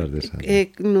ni cosas de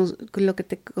esas. Lo que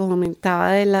te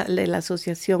comentaba de la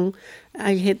asociación,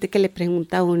 hay gente que le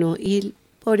pregunta a uno, y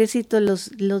pobrecitos,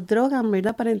 los drogan,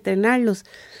 ¿verdad? Para entrenarlos.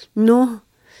 No,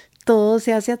 todo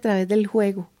se hace a través del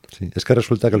juego. Sí, es que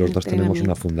resulta que los dos tenemos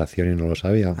una fundación y no lo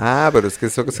sabíamos. Ah, pero es que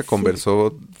eso que se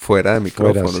conversó fuera de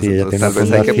micrófonos, sí, entonces tal vez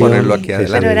hay que ponerlo aquí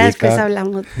adelante. Pero ahora después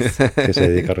hablamos. Que se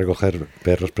dedica a recoger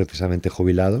perros precisamente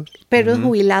jubilados. Perros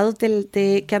jubilados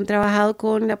que han trabajado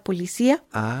con la policía.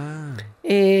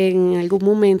 En algún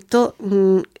momento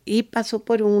y pasó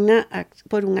por un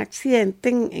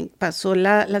accidente, pasó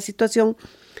la situación.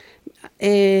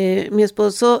 Mi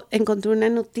esposo encontró una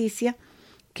noticia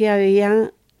que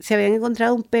se habían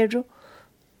encontrado un perro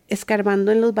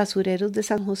escarbando en los basureros de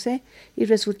San José y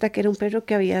resulta que era un perro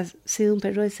que había sido un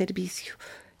perro de servicio.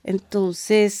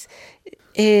 Entonces,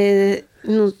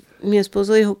 mi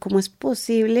esposo dijo, ¿cómo es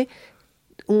posible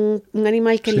un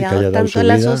animal que le ha dado tanto a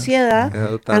la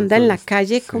sociedad anda en la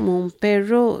calle como un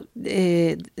perro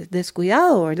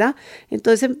descuidado, ¿verdad?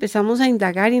 Entonces empezamos a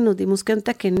indagar y nos dimos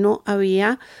cuenta que no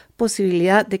había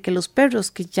posibilidad de que los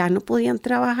perros que ya no podían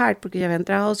trabajar porque ya habían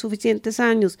trabajado suficientes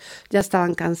años, ya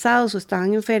estaban cansados o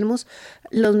estaban enfermos,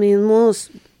 los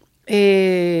mismos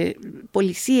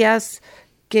policías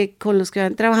que con los que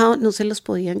habían trabajado no se los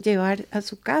podían llevar a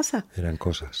su casa. Eran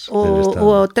cosas.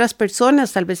 O otras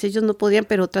personas, tal vez ellos no podían,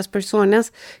 pero otras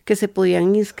personas que se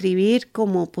podían inscribir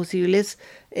como posibles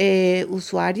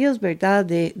usuarios, ¿verdad?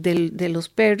 De los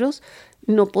perros,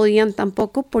 no podían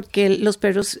tampoco porque los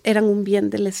perros eran un bien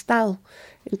del Estado.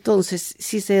 Entonces,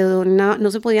 si se donaba,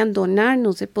 no se podían donar,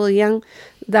 no se podían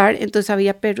dar. Entonces,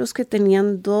 había perros que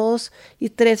tenían 2 y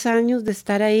 3 años de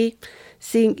estar ahí.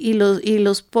 Y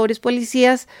los pobres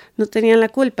policías no tenían la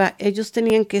culpa, ellos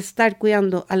tenían que estar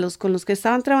cuidando a los con los que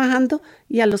estaban trabajando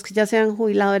y a los que ya se habían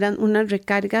jubilado, eran una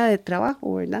recarga de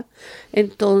trabajo, ¿verdad?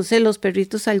 Entonces los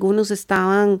perritos, algunos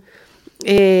estaban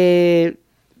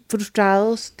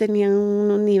frustrados, tenían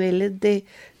unos niveles de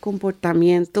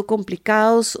comportamiento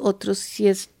complicados, otros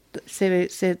sí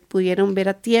se pudieron ver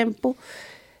a tiempo.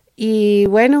 Y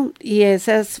bueno, y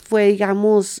esa fue,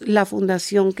 digamos, la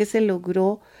fundación que se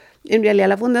logró. En realidad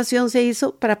la fundación se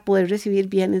hizo para poder recibir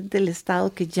bienes del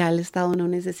Estado que ya el Estado no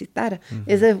necesitara.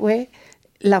 Esa fue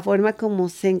la forma como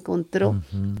se encontró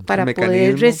para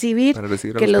poder recibir,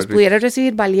 que los pudiera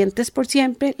recibir Valientes por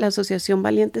Siempre, la asociación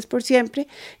Valientes por Siempre,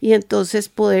 y entonces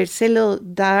podérselo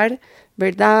dar,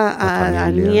 ¿verdad? A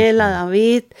Daniel, a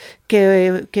David,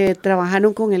 que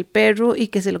trabajaron con el perro y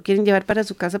que se lo quieren llevar para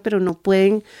su casa, pero no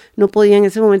podían en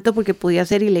ese momento porque podía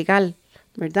ser ilegal,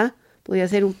 ¿verdad? Podía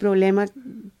ser un problema,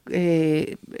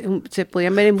 se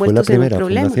podían ver envueltos en un problema. ¿Fue la primera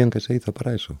fundación que se hizo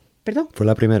para eso? ¿Perdón? Fue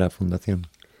la primera fundación.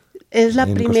 Es la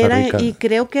primera y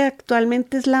creo que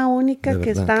actualmente es la única que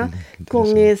está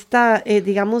con esta,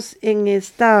 digamos, en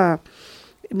esta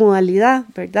modalidad,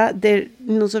 ¿verdad?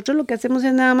 Nosotros lo que hacemos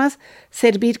es nada más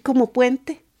servir como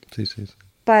puente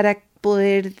para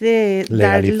poder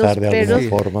dar los perros.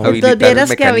 Entonces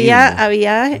vieras que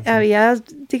había,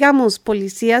 digamos,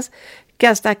 policías que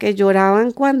hasta que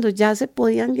lloraban cuando ya se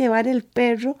podían llevar el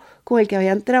perro con el que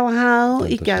habían trabajado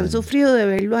y que han sufrido de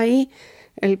verlo ahí,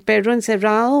 el perro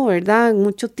encerrado, ¿verdad?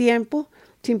 Mucho tiempo,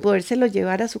 sin podérselo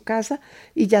llevar a su casa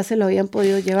y ya se lo habían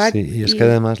podido llevar. Sí, y es que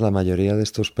además la mayoría de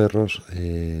estos perros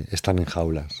están en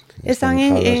jaulas. Están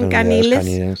en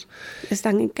caniles.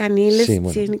 Están en caniles, sí,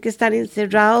 bueno, tienen que estar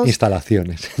encerrados.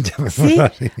 Instalaciones, sí,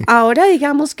 así. Ahora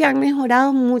digamos que han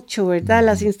mejorado mucho, ¿verdad?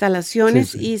 Las instalaciones,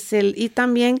 sí, sí. Y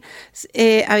también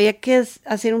había que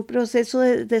hacer un proceso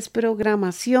de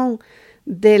desprogramación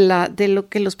de lo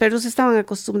que los perros estaban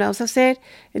acostumbrados a hacer.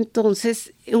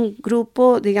 Entonces un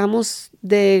grupo, digamos,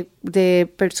 de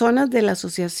personas de la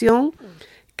asociación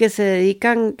que se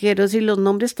dedican, quiero decir los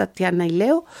nombres, Tatiana y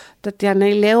Leo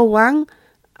van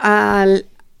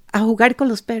a jugar con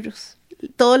los perros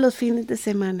todos los fines de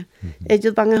semana.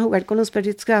 Ellos van a jugar con los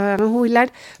perritos que van a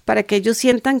jubilar para que ellos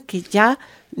sientan que ya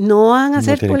no van a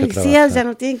ser policías, ya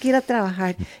no tienen que ir a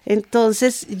trabajar.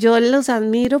 Entonces yo los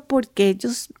admiro porque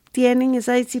ellos tienen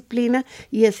esa disciplina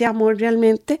y ese amor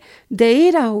realmente de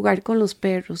ir a jugar con los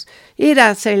perros, ir a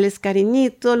hacerles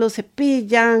cariñitos, los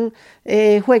cepillan,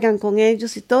 juegan con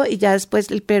ellos y todo, y ya después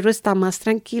el perro está más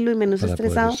tranquilo y menos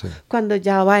estresado cuando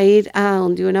ya va a ir a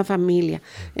donde una familia.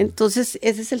 Entonces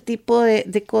ese es el tipo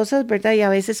de cosas, ¿verdad? Y a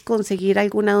veces conseguir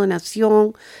alguna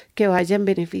donación que vaya en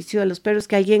beneficio de los perros,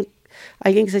 que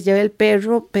alguien que se lleve el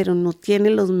perro pero no tiene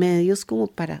los medios como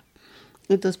para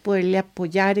entonces poderle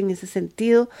apoyar en ese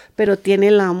sentido, pero tiene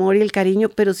el amor y el cariño.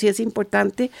 Pero sí es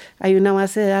importante, hay una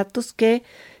base de datos que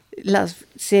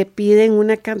se piden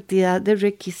una cantidad de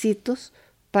requisitos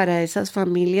para esas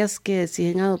familias que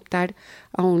deciden adoptar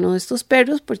a uno de estos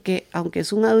perros, porque aunque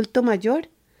es un adulto mayor,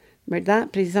 ¿verdad?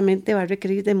 Precisamente va a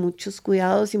requerir de muchos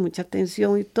cuidados y mucha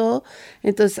atención y todo.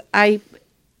 Entonces hay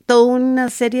toda una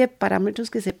serie de parámetros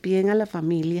que se piden a la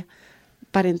familia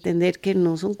para entender que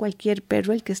no son cualquier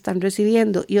perro el que están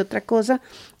recibiendo. Y otra cosa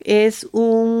es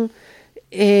un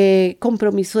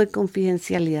compromiso de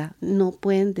confidencialidad. No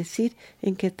pueden decir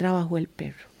en qué trabajó el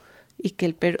perro. Y que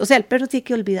el perro tiene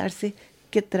que olvidarse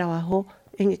que trabajó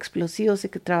en explosivos,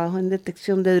 que trabajó en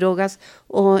detección de drogas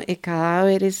o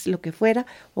cadáveres, lo que fuera,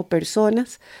 o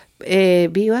personas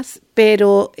vivas.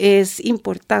 Pero es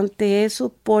importante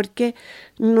eso porque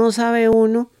no sabe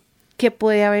uno qué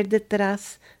puede haber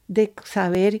detrás de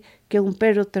saber que un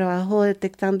perro trabajó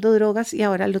detectando drogas y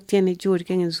ahora lo tiene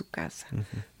Jürgen en su casa,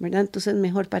 ¿verdad? Entonces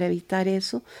mejor para evitar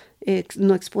eso,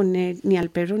 no exponer ni al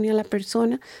perro ni a la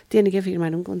persona, tiene que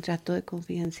firmar un contrato de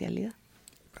confidencialidad.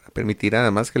 Para permitir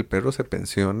además que el perro se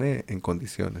pensione en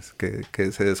condiciones,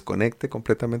 que se desconecte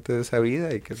completamente de esa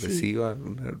vida y que reciba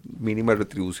una mínima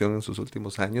retribución en sus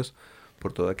últimos años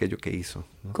por todo aquello que hizo,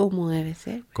 ¿no? Como debe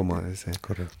ser. Como debe ser.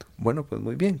 Correcto. Bueno, pues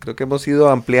muy bien. Creo que hemos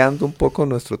ido ampliando un poco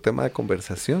nuestro tema de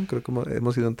conversación. Creo que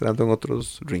hemos ido entrando en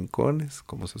otros rincones,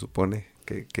 como se supone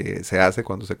que se hace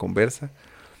cuando se conversa.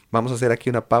 Vamos a hacer aquí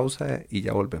una pausa y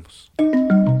ya volvemos.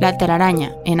 La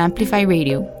telaraña en Amplify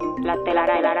Radio. La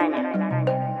telaraña.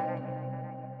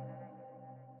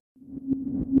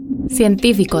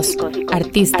 Científicos,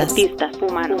 artistas,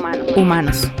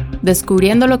 humanos,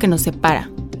 descubriendo lo que nos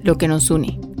separa, lo que nos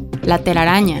une. La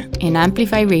telaraña en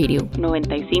Amplify Radio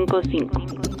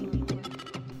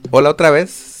 95.5. Hola otra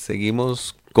vez,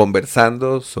 seguimos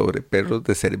conversando sobre perros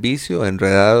de servicio,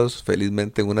 enredados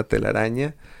felizmente en una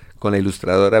telaraña, con la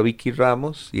ilustradora Vicky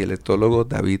Ramos y el etólogo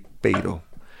David Peiró.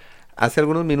 Hace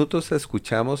algunos minutos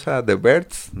escuchamos a The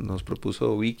Birds, nos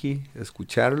propuso Vicky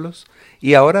escucharlos,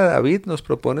 y ahora David nos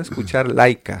propone escuchar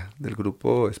Laika, del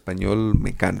grupo español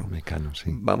Mecano. Mecano,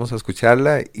 sí. Vamos a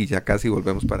escucharla y ya casi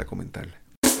volvemos para comentarla.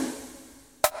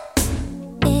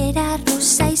 Era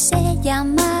rusa y se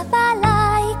llamaba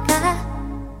Laika.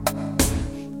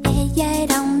 Ella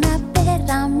era una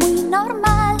perra muy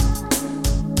normal.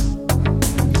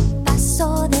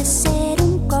 Pasó de ser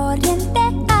un corriente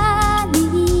animal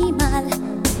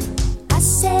a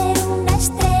ser una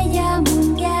estrella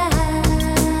mundial.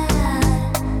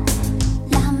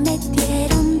 La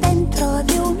metieron dentro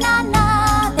de una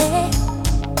nave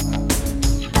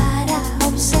para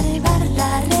observar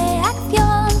la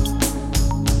reacción.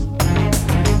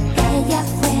 Ella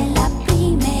fue la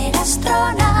primera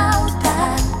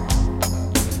astronauta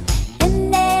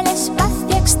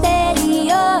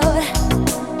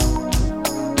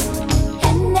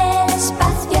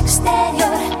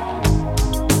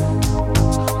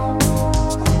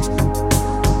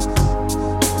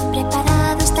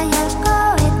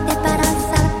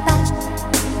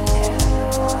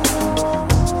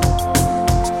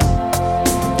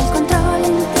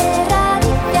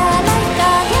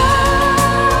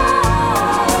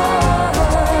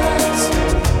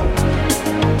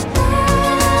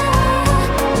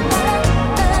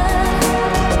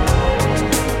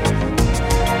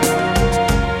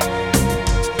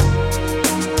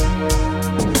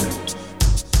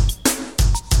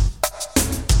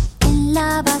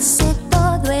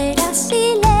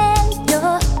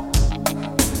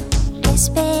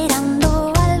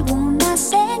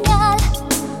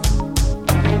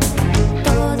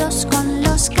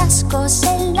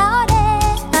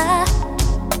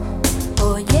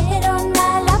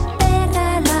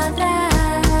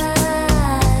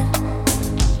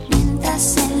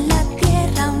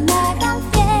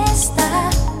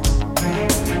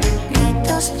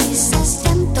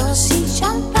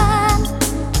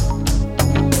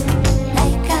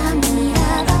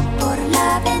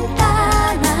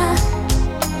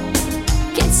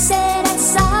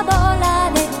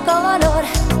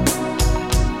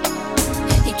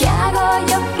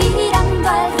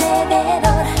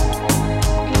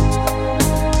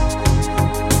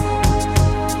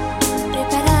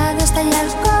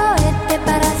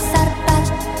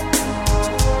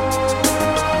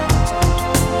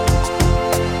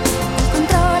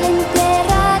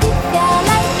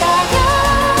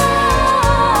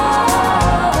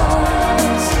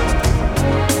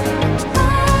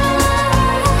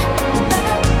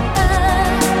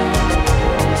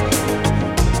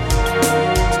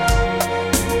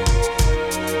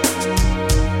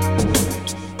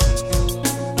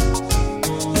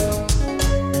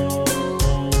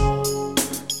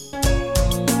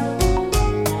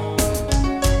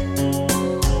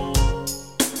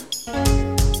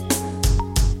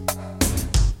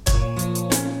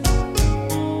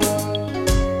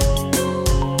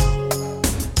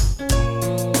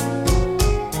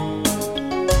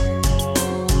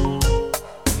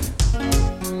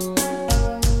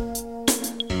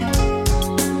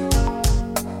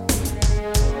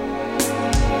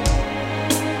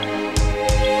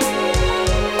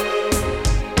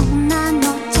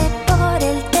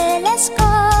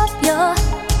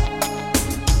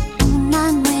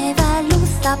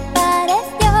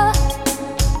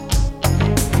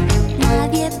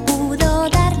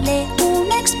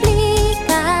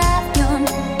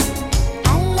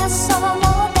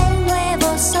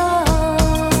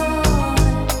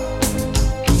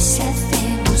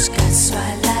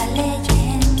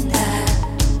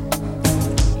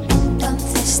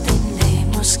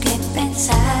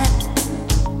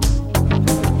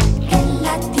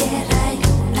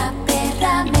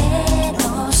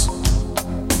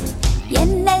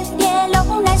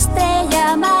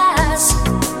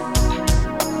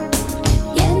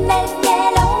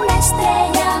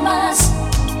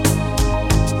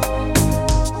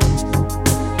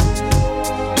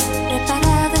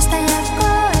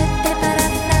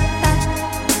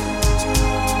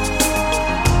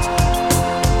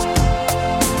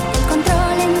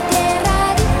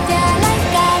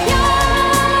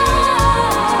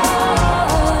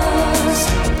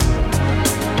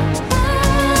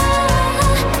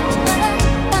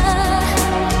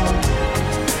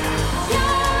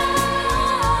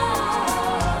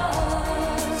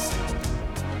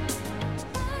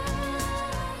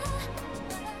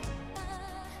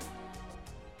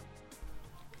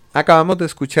Acabamos de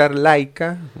escuchar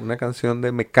Laika, una canción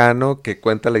de Mecano que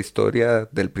cuenta la historia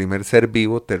del primer ser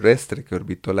vivo terrestre que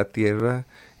orbitó la Tierra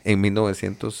en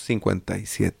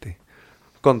 1957.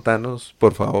 Contanos,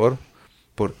 por favor,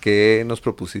 ¿por qué nos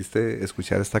propusiste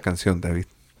escuchar esta canción, David?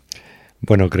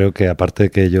 Bueno, creo que aparte de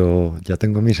que yo ya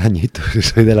tengo mis añitos y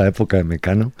soy de la época de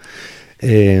Mecano,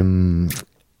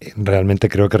 realmente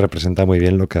creo que representa muy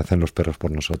bien lo que hacen los perros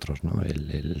por nosotros, ¿no?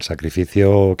 El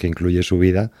sacrificio que incluye su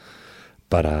vida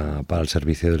para el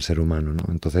servicio del ser humano, ¿no?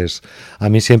 Entonces, a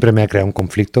mí siempre me ha creado un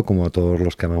conflicto, como a todos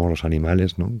los que amamos los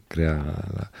animales, ¿no?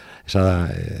 Crea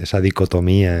esa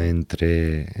dicotomía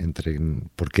entre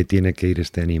por qué tiene que ir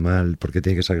este animal, por qué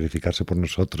tiene que sacrificarse por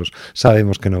nosotros,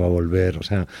 sabemos que no va a volver, o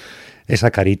sea,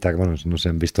 esa carita, bueno, no sé si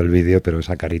han visto el vídeo, pero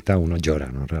esa carita uno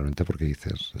llora, ¿no? Realmente, porque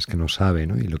dices, es que no sabe,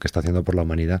 ¿no? Y lo que está haciendo por la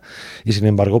humanidad. Y sin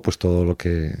embargo, pues todo lo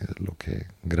que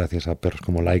gracias a perros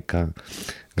como Laika,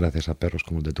 gracias a perros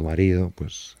como el de tu marido,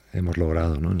 pues hemos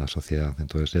logrado, ¿no? En la sociedad.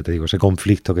 Entonces, ya te digo, ese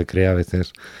conflicto que crea a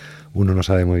veces uno no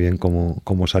sabe muy bien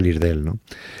cómo salir de él, ¿no?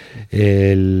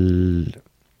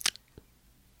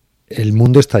 El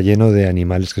mundo está lleno de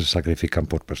animales que se sacrifican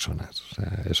por personas. O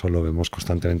sea, eso lo vemos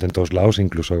constantemente en todos lados,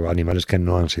 incluso animales que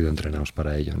no han sido entrenados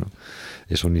para ello, ¿no?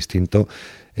 Es un instinto.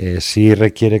 Sí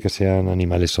requiere que sean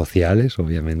animales sociales,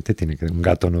 obviamente. Un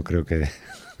gato no creo que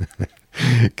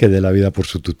que dé la vida por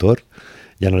su tutor.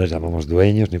 Ya no les llamamos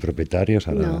dueños ni propietarios,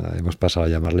 ahora hemos pasado a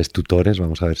llamarles tutores.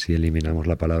 Vamos a ver si eliminamos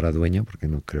la palabra dueño, porque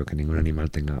no creo que ningún animal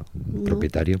tenga un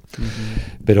propietario.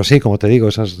 Pero sí, como te digo,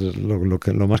 eso es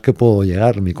lo más que puedo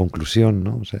llegar, mi conclusión,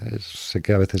 ¿no? O sea, sé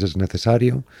que a veces es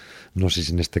necesario, no sé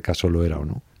si en este caso lo era o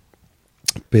no,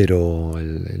 pero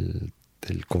el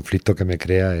conflicto que me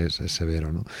crea es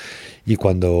severo, ¿no? Y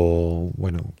cuando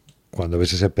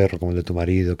ves ese perro como el de tu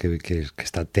marido, que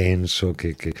está tenso,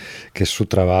 que es su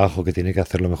trabajo, que tiene que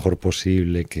hacer lo mejor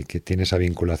posible, que tiene esa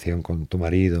vinculación con tu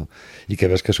marido, y que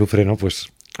ves que sufre, ¿no? Pues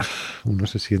uno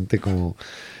se siente como...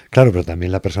 Claro, pero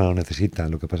también la persona lo necesita.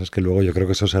 Lo que pasa es que luego yo creo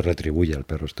que eso se retribuye al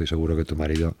perro. Estoy seguro que tu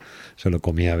marido se lo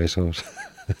comía a besos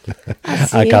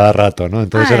a cada rato, ¿no?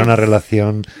 Entonces era una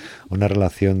relación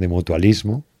de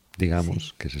mutualismo,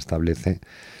 digamos, que se establece.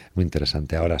 Muy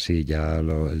interesante. Ahora sí, ya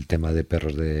el tema de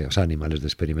perros, animales de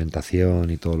experimentación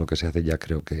y todo lo que se hace, ya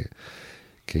creo que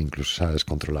incluso se ha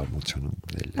descontrolado mucho, ¿no?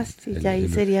 Ahí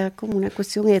sería como una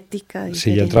cuestión ética.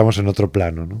 Sí, ya entramos en otro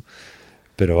plano, ¿no?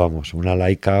 Pero vamos, una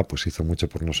Laika pues hizo mucho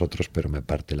por nosotros, pero me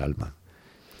parte el alma.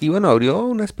 Y bueno, abrió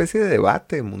una especie de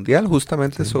debate mundial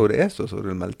justamente sobre esto, sobre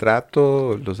el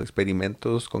maltrato, los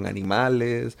experimentos con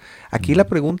animales. Aquí la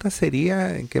pregunta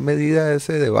sería, ¿en qué medida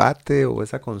ese debate o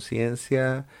esa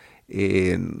conciencia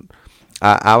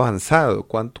ha avanzado?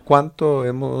 ¿Cuánto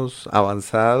hemos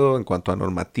avanzado en cuanto a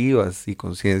normativas y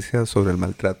conciencia sobre el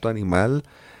maltrato animal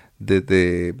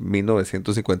desde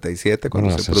 1957,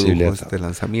 cuando se produjo este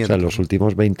lanzamiento? O sea, los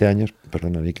últimos 20 años,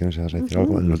 perdona, Vicky, no sé si vas a decir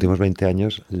algo, en los últimos 20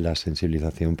 años la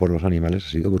sensibilización por los animales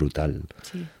ha sido brutal.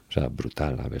 Sí. O sea,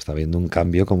 brutal. Está habiendo un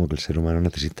cambio, como que el ser humano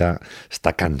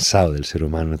está cansado del ser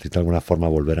humano, necesita de alguna forma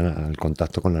volver al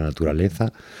contacto con la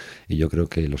naturaleza, y yo creo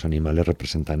que los animales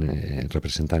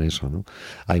representan eso, ¿no?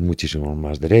 Hay muchísimos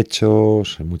más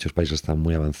derechos, en muchos países están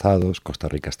muy avanzados, Costa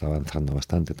Rica está avanzando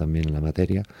bastante también en la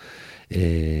materia.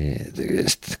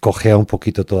 Cojea un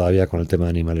poquito todavía con el tema de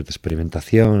animales de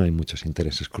experimentación, hay muchos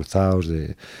intereses cruzados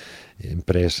de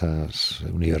empresas,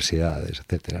 universidades,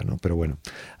 etcétera, ¿no? Pero bueno,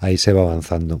 ahí se va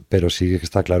avanzando, pero sí que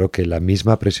está claro que la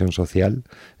misma presión social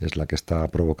es la que está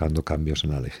provocando cambios en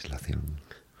la legislación.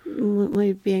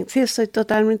 Muy bien, sí, estoy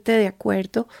totalmente de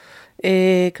acuerdo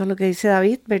con lo que dice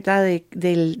David, ¿verdad?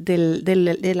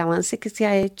 Del avance que se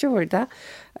ha hecho, ¿verdad?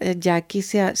 Ya aquí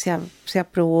se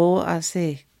aprobó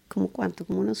hace... ¿Como cuánto?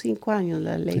 Como unos 5 años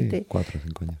la ley de... 4 o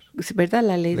 5 años. ¿Verdad?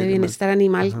 La ley de bienestar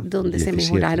animal, donde 17. Se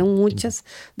mejoraron muchas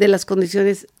de las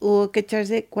condiciones. Hubo que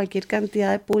echarse cualquier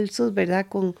cantidad de pulsos, ¿verdad?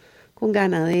 Con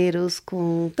ganaderos,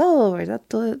 con todo, ¿verdad?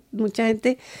 Mucha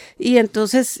gente. Y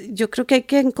entonces yo creo que hay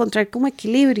que encontrar como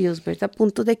equilibrios, ¿verdad?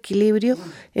 Puntos de equilibrio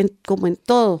como en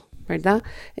todo, ¿verdad?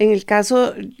 En el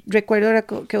caso, recuerdo ahora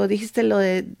que vos dijiste lo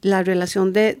de la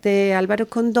relación de Álvaro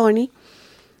con Donnie.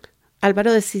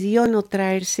 Álvaro decidió no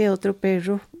traerse otro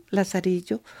perro,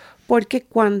 Lazarillo, porque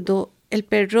cuando el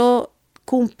perro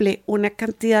cumple una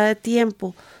cantidad de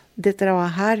tiempo de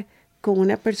trabajar con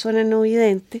una persona no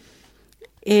vidente,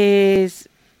 es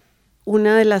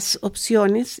una de las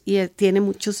opciones, y tiene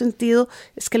mucho sentido,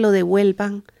 es que lo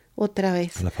devuelvan otra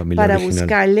vez para original.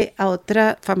 Buscarle a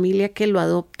otra familia que lo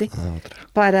adopte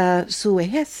para su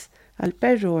vejez. Al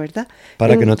perro, ¿verdad?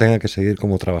 Para que no tenga que seguir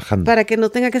como trabajando. Para que no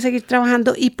tenga que seguir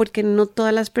trabajando, y porque no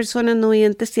todas las personas no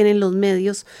videntes tienen los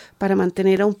medios para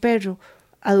mantener a un perro.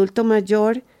 adulto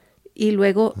mayor y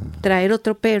luego traer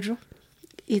otro perro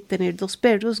y tener 2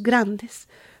 perros grandes,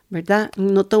 ¿verdad?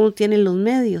 No todo mundo tiene los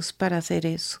medios para hacer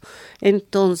eso.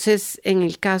 Entonces, en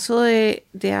el caso de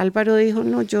Álvaro dijo,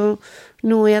 no, yo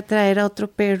no voy a traer a otro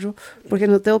perro porque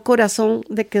no tengo corazón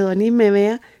de que Donny me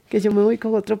vea que yo me voy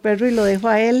con otro perro y lo dejo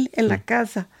a él en la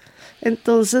casa.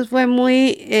 Entonces fue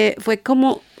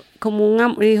como un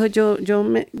amor. Dijo, yo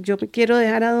me quiero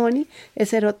dejar a Donny,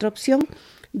 esa era otra opción,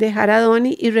 dejar a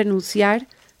Donny y renunciar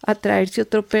a traerse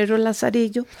otro perro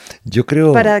lazarillo, yo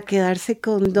creo, para quedarse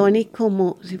con Donny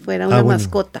como si fuera una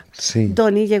mascota. Sí.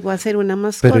 Donny llegó a ser una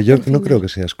mascota. Pero yo no creo que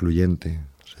sea excluyente.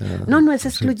 O sea, no es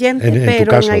excluyente, en pero tu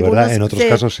caso, en algunos, ¿verdad? En otros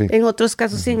casos sí. En otros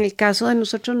casos sí, en el caso de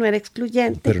nosotros no era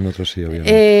excluyente. Pero en otros sí,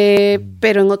 obviamente.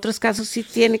 Pero en otros casos sí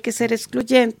tiene que ser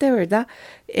excluyente, ¿verdad?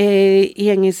 Y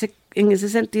en ese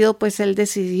sentido, pues él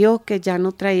decidió que ya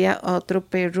no traía a otro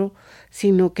perro,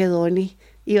 sino que Donny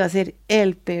iba a ser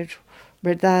el perro,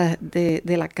 ¿verdad?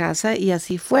 De la casa, y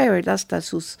así fue, ¿verdad? Hasta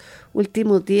sus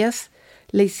últimos días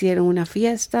le hicieron una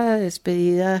fiesta de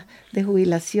despedida de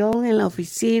jubilación en la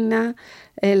oficina,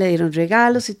 le dieron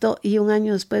regalos y todo, y un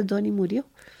año después Donny murió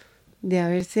de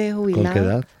haberse jubilado. ¿Con qué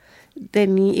edad?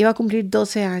 Iba a cumplir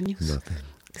 12 años. 12.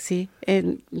 Sí,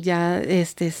 ya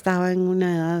estaba en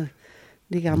una edad,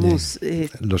 digamos...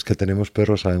 Los que tenemos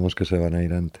perros sabemos que se van a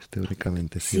ir antes,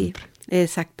 teóricamente, siempre. Sí,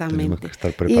 exactamente. Tenemos que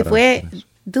estar preparados. Y fue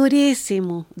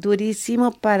durísimo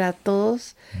para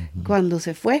todos cuando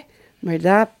se fue,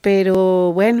 ¿verdad?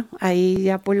 Pero bueno, ahí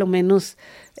ya por lo menos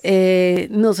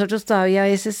nosotros todavía a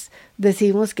veces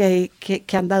decimos que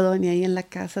anda Donny ahí en la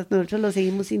casa, nosotros lo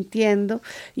seguimos sintiendo,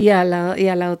 y a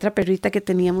la otra perrita que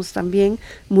teníamos también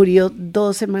murió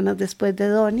 2 semanas después de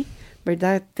Donny,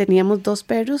 ¿verdad? Teníamos 2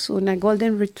 perros, una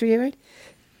Golden Retriever,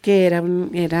 que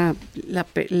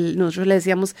nosotros le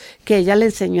decíamos que ella le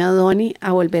enseñó a Donny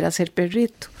a volver a ser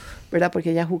perrito, ¿verdad?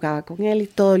 Porque ella jugaba con él y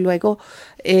todo. Luego,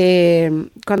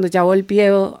 cuando ya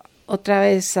volvió otra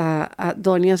vez a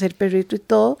Donny a ser perrito y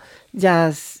todo,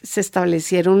 ya se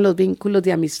establecieron los vínculos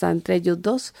de amistad entre ellos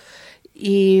dos.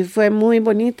 Y fue muy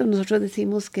bonito. Nosotros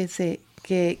decimos que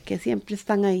siempre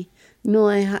están ahí. No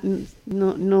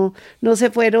se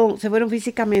fueron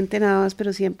físicamente nada más,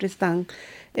 pero siempre están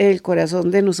en el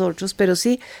corazón de nosotros. Pero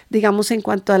sí, digamos, en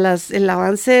cuanto a el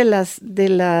avance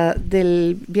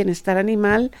del bienestar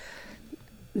animal,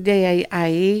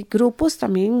 hay grupos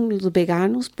también, los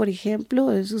veganos, por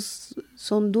ejemplo, esos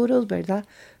son duros, ¿verdad?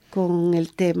 Con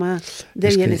el tema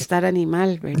de bienestar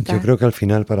animal, ¿verdad? Yo creo que al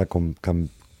final, para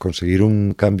conseguir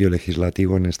un cambio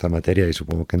legislativo en esta materia, y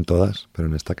supongo que en todas, pero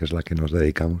en esta que es la que nos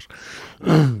dedicamos,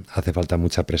 hace falta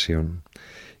mucha presión,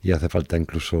 y hace falta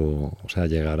incluso, o sea,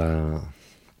 llegar a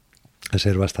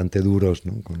ser bastante duros,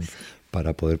 ¿no?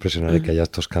 Para poder presionar y que haya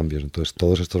estos cambios. Entonces,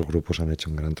 todos estos grupos han hecho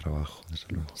un gran trabajo, desde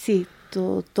luego. Sí,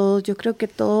 todo, yo creo que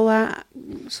todo va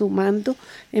sumando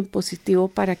en positivo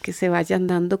para que se vayan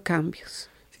dando cambios.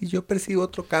 Y yo percibo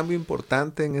otro cambio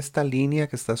importante en esta línea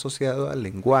que está asociado al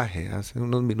lenguaje. Hace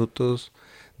unos minutos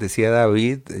decía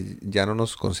David, ya no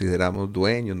nos consideramos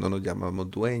dueños, no nos llamamos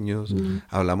dueños,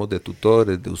 hablamos de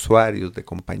tutores, de usuarios, de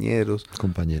compañeros.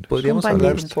 Podríamos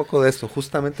hablar un poco de esto.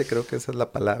 Justamente creo que esa es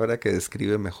la palabra que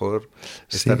describe mejor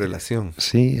esta relación.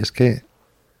 Sí, es que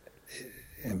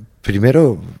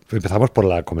primero empezamos por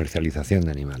la comercialización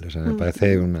de animales. O sea, me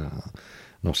parece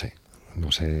no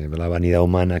sé, la vanidad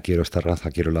humana, quiero esta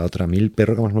raza, quiero la otra. A mí el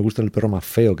perro que más me gusta es el perro más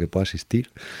feo que pueda existir.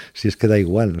 Si es que da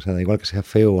igual, o sea, da igual que sea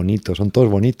feo o bonito, son todos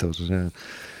bonitos, o sea,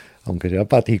 aunque sea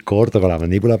para ti corto, con la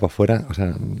mandíbula para afuera, o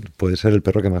sea, puede ser el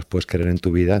perro que más puedes querer en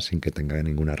tu vida sin que tenga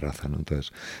ninguna raza, ¿no?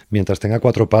 Entonces, mientras tenga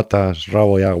 4 patas,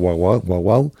 rabo y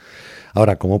guau.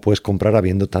 Ahora, ¿cómo puedes comprar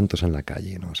habiendo tantos en la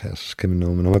calle, ¿no? O sea, es que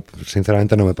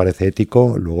sinceramente no me parece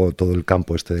ético. Luego todo el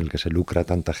campo del que se lucra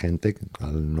tanta gente,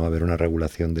 al no haber una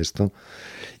regulación de esto.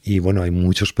 Y bueno, hay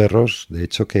muchos perros, de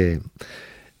hecho, que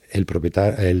el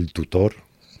tutor,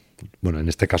 bueno, en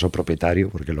este caso propietario,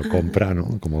 porque lo compra,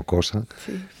 ¿no? Como cosa,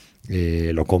 sí.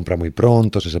 Lo compra muy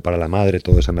pronto, se separa la madre,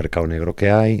 todo ese mercado negro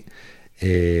que hay.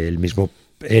 Él mismo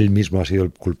ha sido el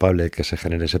culpable de que se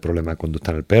genere ese problema de conducta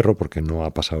en el perro porque no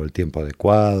ha pasado el tiempo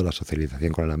adecuado, la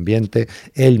socialización con el ambiente.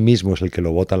 Él mismo es el que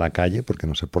lo bota a la calle porque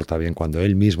no se porta bien cuando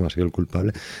él mismo ha sido el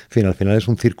culpable. En fin, al final es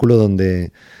un círculo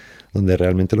donde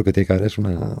realmente lo que tiene que haber es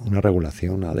una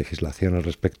regulación, una legislación al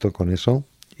respecto con eso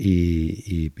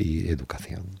y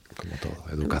educación, como todo.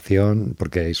 Educación,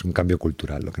 porque es un cambio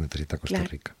cultural lo que necesita Costa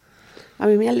Rica. A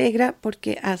mí me alegra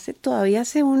porque hace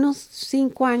unos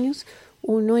 5 años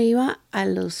uno iba a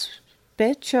los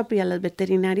pet shop y a las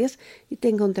veterinarias y te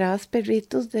encontrabas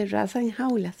perritos de raza en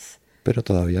jaulas, Pero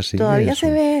todavía sigue Todavía eso.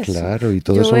 se ve eso. Claro, y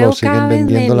todo Yo eso veo lo siguen cada vez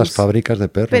vendiendo menos, las fábricas de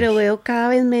perros. Pero veo cada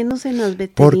vez menos en las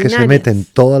veterinarias. Porque se meten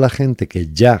toda la gente que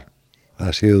ya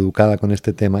ha sido educada con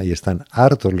este tema y están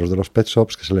hartos los de los pet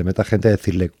shops que se le meta gente a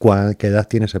decirle qué edad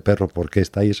tiene ese perro, por qué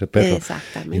está ahí ese perro.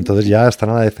 Exactamente. Y entonces ya están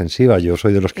a la defensiva. Yo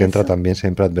soy de los que entra también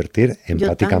siempre a advertir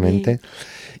empáticamente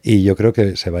y yo creo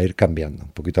que se va a ir cambiando.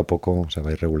 Poquito a poco se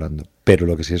va a ir regulando. Pero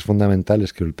lo que sí es fundamental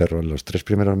es que el perro en los 3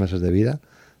 primeros meses de vida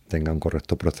tenga un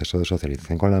correcto proceso de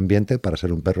socialización con el ambiente para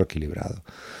ser un perro equilibrado.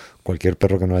 Cualquier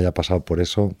perro que no haya pasado por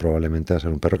eso probablemente va a ser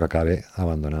un perro que acabe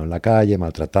abandonado en la calle,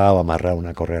 maltratado, amarrado a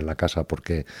una correa en la casa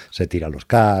porque se tira a los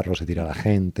carros, se tira a la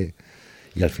gente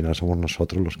y al final somos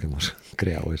nosotros los que hemos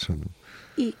creado eso, ¿no?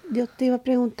 Y yo te iba a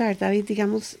preguntar, David,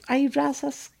 digamos, hay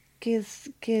razas que es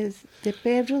de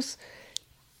perros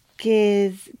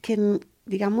que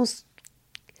digamos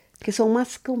que son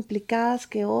más complicadas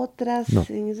que otras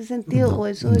en ese sentido, o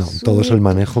eso no, es todo es el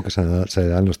manejo que se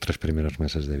da en los 3 primeros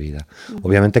meses de vida.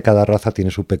 Obviamente cada raza tiene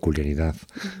su peculiaridad,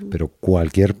 pero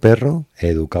cualquier perro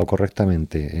educado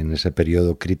correctamente en ese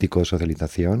periodo crítico de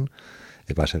socialización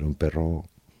va a ser un perro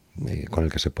con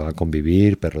el que se pueda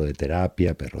convivir, perro de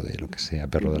terapia, perro de lo que sea,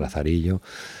 perro de lazarillo.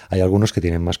 Hay algunos que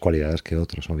tienen más cualidades que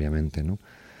otros, obviamente, ¿no?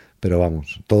 Pero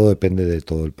vamos, todo depende de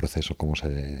todo el proceso, cómo se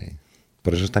dé.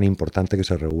 Por eso es tan importante que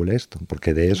se regule esto,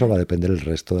 porque de eso va a depender el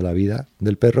resto de la vida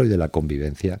del perro y de la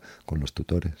convivencia con los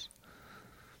tutores.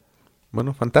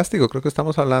 Bueno, fantástico. Creo que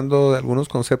estamos hablando de algunos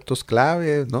conceptos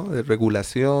clave, ¿no? De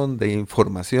regulación, de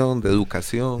información, de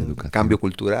educación, cambio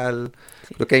cultural.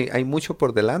 Sí. Creo que hay mucho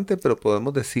por delante, pero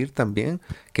podemos decir también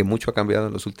que mucho ha cambiado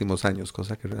en los últimos años,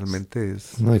 cosa que realmente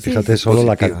es... No, y fíjate solo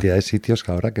la cantidad de sitios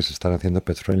que ahora que se están haciendo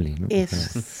pet friendly, ¿no? Es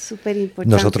súper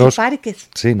importante. Nosotros, parques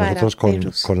nosotros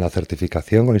con la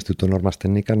certificación, con el Instituto de Normas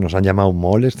Técnicas, nos han llamado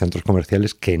moles, centros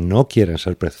comerciales que no quieren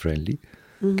ser pet friendly,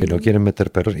 que no quieren meter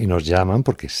perros y nos llaman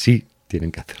porque sí tienen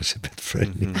que hacerse pet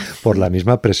friendly por la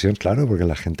misma presión, claro, porque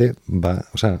la gente va,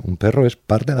 o sea, un perro es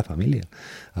parte de la familia.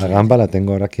 A Gamba la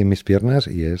tengo ahora aquí en mis piernas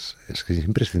y es que es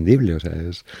imprescindible, o sea,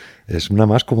 es una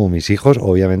más como mis hijos.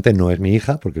 Obviamente no es mi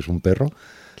hija porque es un perro,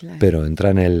 pero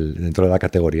entra dentro de la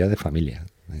categoría de familia.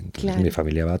 Entonces mi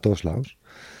familia va a todos lados.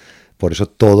 Por eso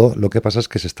todo lo que pasa es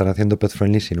que se están haciendo pet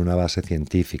friendly sin una base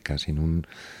científica, sin un...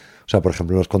 O sea, por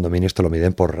ejemplo, los condominios te lo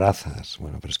miden por razas.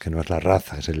 Bueno, pero es que no es la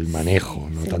raza, es el manejo,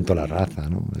 no tanto la raza,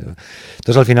 ¿no?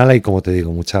 Entonces, al final hay, como te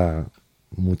digo,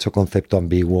 mucho concepto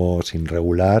ambiguo sin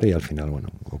regular y al final, bueno,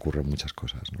 ocurren muchas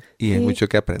cosas, ¿no? Y hay mucho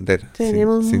que aprender.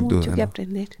 Tenemos sin mucho duda, que ¿no?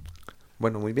 aprender.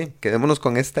 Bueno, muy bien. Quedémonos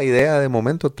con esta idea de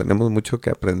momento. Tenemos mucho que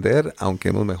aprender, aunque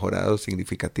hemos mejorado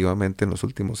significativamente en los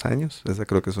últimos años. Esa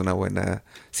creo que es una buena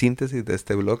síntesis de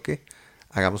este bloque.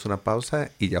 Hagamos una pausa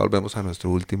y ya volvemos a nuestro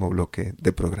último bloque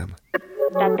de programa.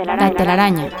 La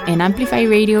telaraña en Amplify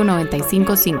Radio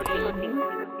 95.5.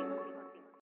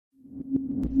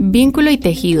 Vínculo y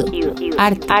tejido,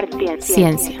 arte,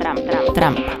 ciencia,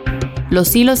 trampa.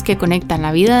 Los hilos que conectan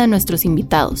la vida de nuestros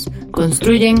invitados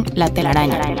construyen la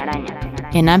telaraña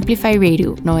en Amplify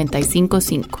Radio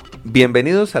 95.5.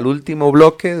 Bienvenidos al último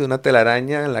bloque de una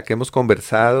telaraña en la que hemos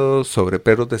conversado sobre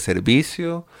perros de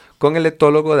servicio con el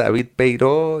etólogo David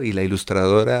Peiró y la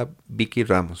ilustradora Vicky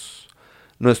Ramos.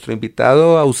 Nuestro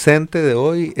invitado ausente de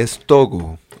hoy es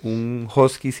Togo, un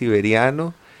husky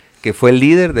siberiano que fue el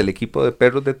líder del equipo de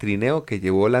perros de trineo que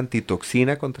llevó la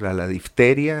antitoxina contra la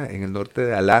difteria en el norte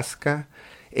de Alaska,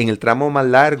 en el tramo más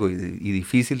largo y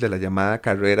difícil de la llamada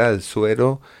carrera del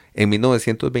suero en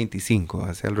 1925,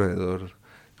 hace alrededor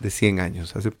de 100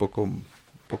 años, hace poco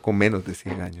menos de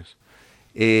 100 años.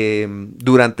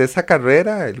 Durante esa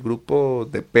carrera, el grupo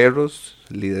de perros,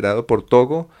 liderado por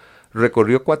Togo,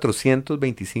 recorrió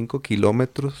 425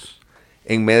 kilómetros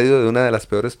en medio de una de las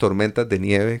peores tormentas de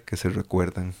nieve que se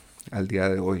recuerdan al día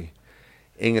de hoy.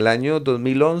 En el año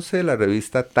 2011, la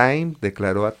revista Time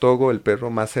declaró a Togo el perro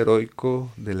más heroico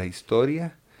de la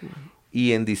historia.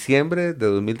 Y en diciembre de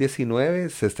 2019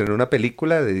 se estrenó una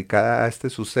película dedicada a este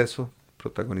suceso,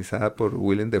 protagonizada por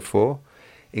Willem Dafoe,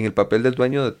 en el papel del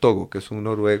dueño de Togo, que es un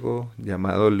noruego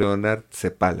llamado Leonard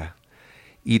Seppala.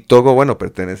 Y Togo, bueno,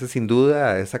 pertenece sin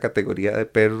duda a esa categoría de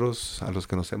perros a los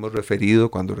que nos hemos referido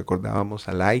cuando recordábamos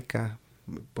a Laika,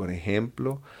 por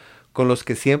ejemplo, con los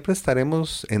que siempre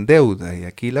estaremos en deuda. Y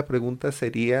aquí la pregunta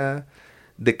sería,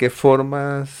 ¿de qué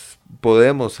formas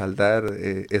podemos saldar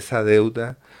esa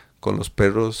deuda con los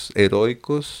perros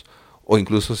heroicos? O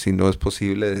incluso si no es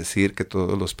posible decir que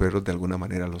todos los perros de alguna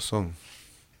manera lo son.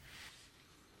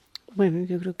 Bueno,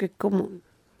 yo creo que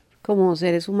como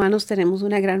seres humanos tenemos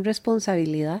una gran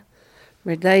responsabilidad,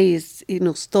 ¿verdad? Y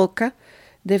nos toca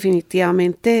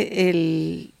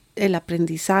definitivamente el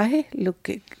aprendizaje,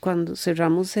 cuando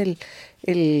cerramos el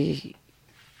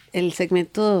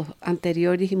segmento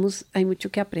anterior dijimos, hay mucho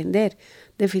que aprender,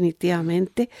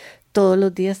 definitivamente. Todos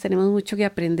los días tenemos mucho que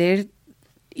aprender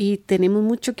y tenemos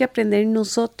mucho que aprender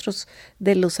nosotros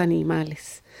de los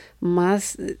animales,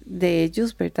 más de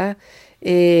ellos, ¿verdad?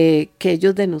 Que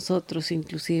ellos de nosotros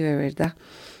inclusive, ¿verdad?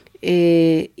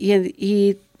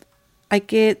 Y hay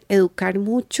que educar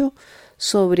mucho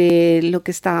sobre lo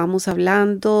que estábamos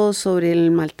hablando, sobre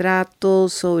el maltrato,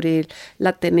 sobre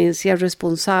la tenencia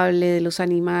responsable de los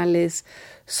animales.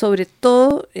 Sobre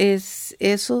todo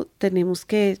eso tenemos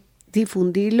que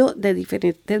difundirlo de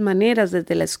diferentes maneras,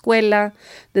 desde la escuela,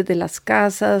 desde las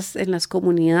casas, en las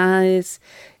comunidades,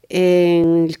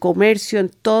 en el comercio, en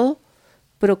todo,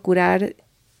 procurar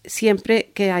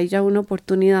siempre que haya una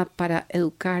oportunidad para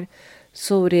educar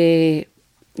sobre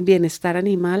bienestar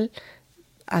animal,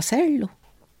 hacerlo.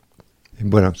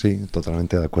 Bueno, sí,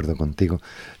 totalmente de acuerdo contigo.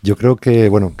 Yo creo que,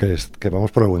 bueno, que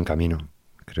vamos por el buen camino.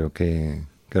 Creo que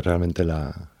realmente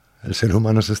el ser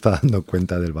humano se está dando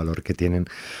cuenta del valor que tienen.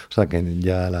 O sea, que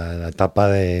ya la etapa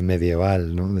de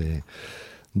medieval, ¿no?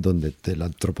 Donde el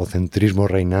antropocentrismo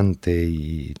reinante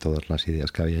y todas las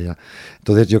ideas que había ya.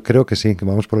 Entonces yo creo que sí, que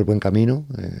vamos por el buen camino.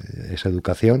 Es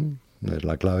educación, es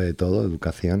la clave de todo,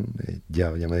 educación.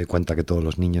 Ya me doy cuenta que todos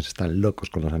los niños están locos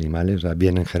con los animales,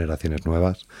 vienen generaciones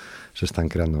nuevas, se están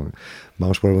creando.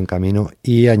 Vamos por el buen camino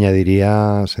y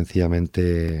añadiría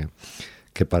sencillamente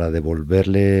que para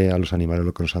devolverle a los animales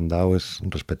lo que nos han dado es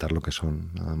respetar lo que son,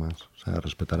 nada más. O sea,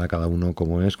 respetar a cada uno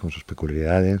como es, con sus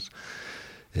peculiaridades.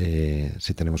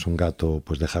 Si tenemos un gato,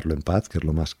 pues dejarlo en paz, que es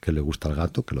lo más que le gusta al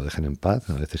gato, que lo dejen en paz.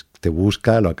 A veces te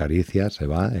busca, lo acaricia, se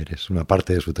va, eres una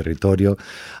parte de su territorio.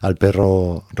 Al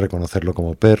perro reconocerlo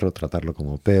como perro, tratarlo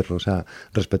como perro, o sea,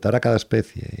 respetar a cada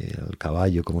especie. El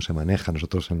caballo, cómo se maneja.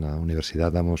 Nosotros en la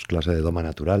universidad damos clase de doma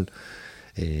natural.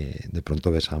 De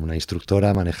pronto ves a una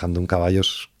instructora manejando un caballo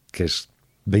que es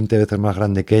 20 veces más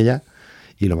grande que ella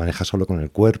y lo maneja solo con el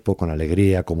cuerpo, con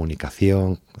alegría,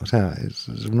 comunicación. O sea,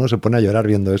 uno se pone a llorar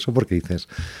viendo eso porque dices,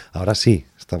 ahora sí,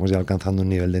 estamos ya alcanzando un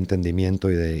nivel de entendimiento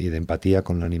y de empatía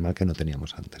con el animal que no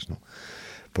teníamos antes, ¿no?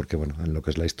 Porque, bueno, en lo que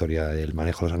es la historia, el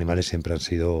manejo de los animales siempre han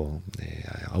sido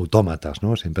autómatas,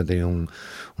 ¿no? Siempre han tenido un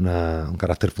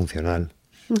carácter funcional.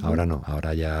 Ahora no,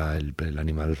 ahora ya el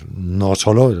animal no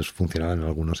solo es funcional en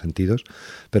algunos sentidos,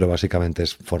 pero básicamente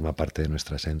forma parte de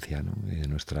nuestra esencia, ¿no? Y de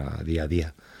nuestro día a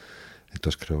día.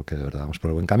 Entonces creo que de verdad vamos por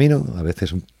el buen camino, a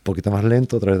veces un poquito más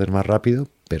lento, otras veces más rápido,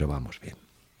 pero vamos bien.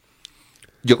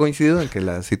 Yo coincido en que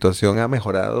la situación ha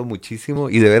mejorado muchísimo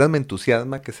y de veras me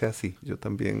entusiasma que sea así.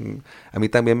 A mí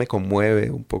también me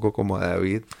conmueve un poco como a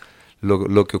David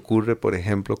lo que ocurre, por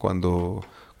ejemplo, cuando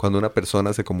una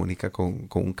persona se comunica con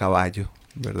un caballo,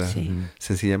 ¿verdad? Sí.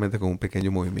 Sencillamente con un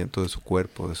pequeño movimiento de su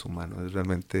cuerpo, de su mano. Es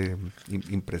realmente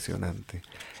impresionante.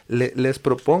 Les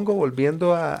propongo,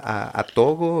 volviendo a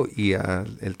Togo y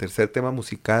al tercer tema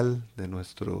musical de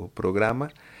nuestro programa,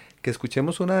 que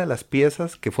escuchemos una de las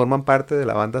piezas que forman parte de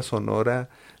la banda sonora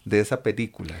de esa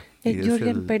película.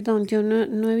 Jürgen, perdón, yo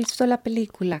no he visto la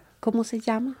película. ¿Cómo se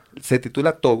llama? Se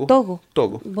titula Togo.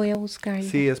 Togo. Voy a buscarla.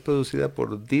 Sí, es producida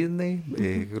por Disney.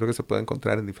 Creo que se puede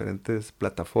encontrar en diferentes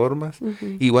plataformas.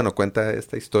 Y bueno, cuenta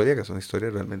esta historia, que es una historia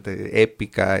realmente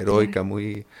épica, heroica,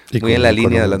 muy en la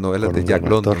línea de las novelas de Jack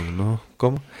London, ¿no?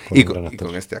 ¿Cómo? Y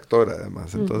con este actor,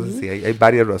 además. Entonces, sí, hay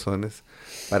varias razones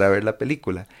para ver la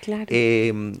película. Claro.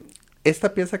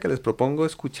 Esta pieza que les propongo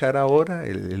escuchar ahora,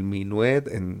 el minuet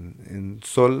en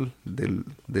sol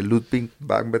de Ludwig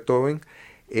van Beethoven,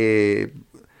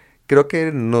 creo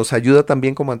que nos ayuda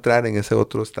también como a entrar en ese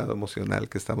otro estado emocional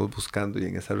que estamos buscando y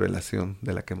en esa relación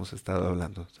de la que hemos estado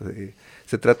hablando.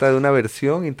 Se trata de una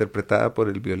versión interpretada por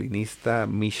el violinista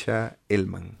Misha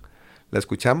Elman. La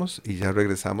escuchamos y ya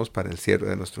regresamos para el cierre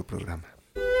de nuestro programa.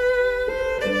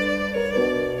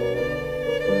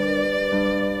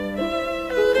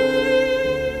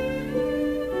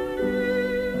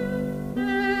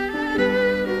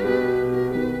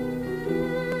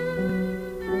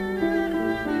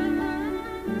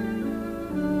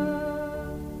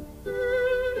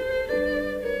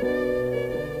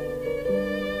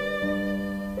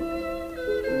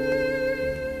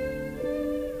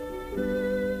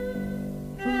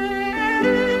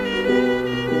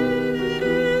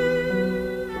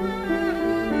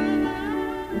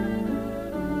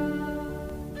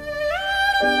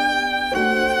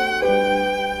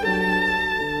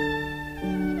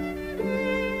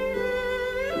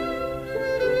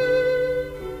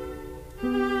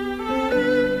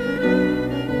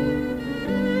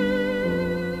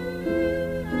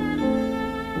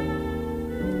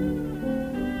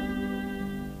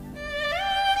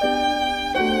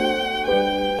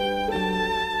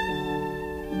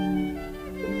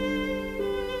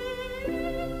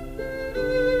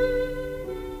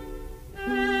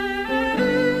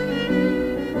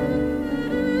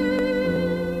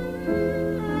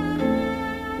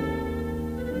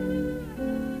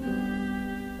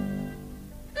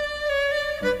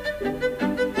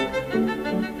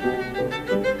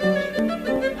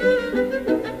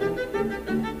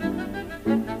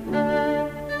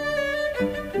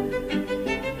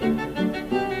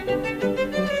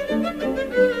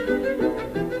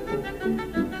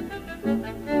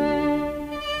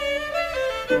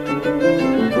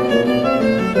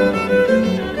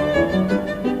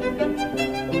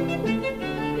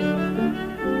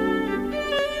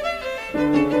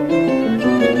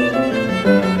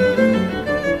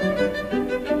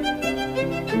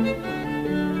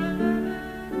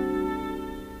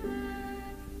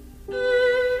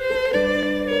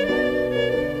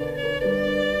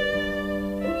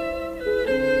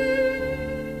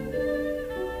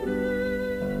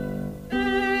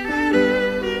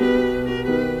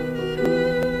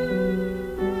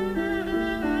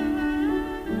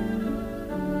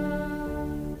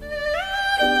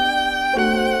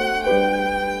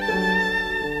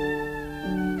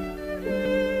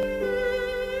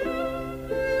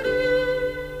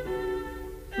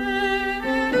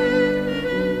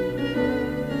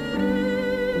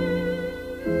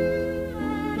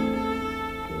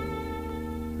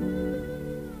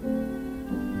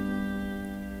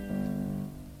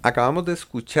 Acabamos de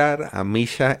escuchar a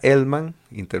Misha Elman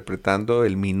interpretando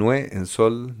el Minuet en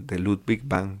Sol de Ludwig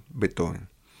van Beethoven.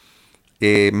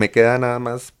 Me queda nada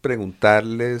más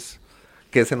preguntarles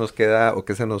qué se nos queda o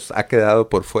qué se nos ha quedado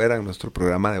por fuera en nuestro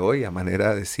programa de hoy a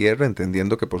manera de cierre,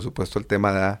 entendiendo que por supuesto el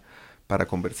tema da para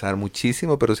conversar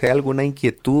muchísimo, pero si hay alguna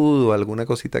inquietud o alguna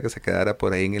cosita que se quedara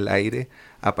por ahí en el aire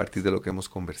a partir de lo que hemos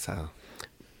conversado.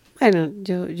 Bueno,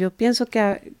 yo pienso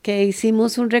que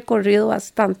hicimos un recorrido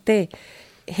bastante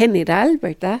general,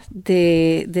 ¿verdad?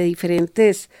 De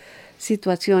diferentes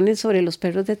situaciones sobre los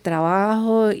perros de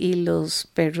trabajo y los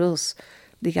perros,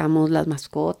 digamos, las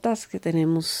mascotas que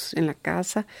tenemos en la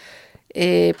casa.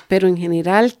 Pero en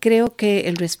general creo que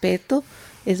el respeto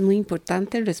es muy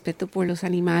importante, el respeto por los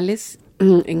animales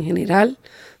en general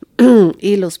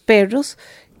y los perros,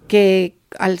 que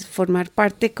al formar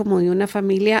parte como de una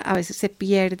familia a veces se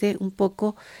pierde un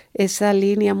poco esa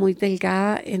línea muy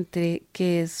delgada entre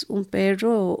que es un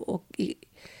perro y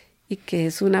que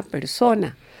es una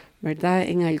persona, ¿verdad?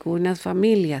 En algunas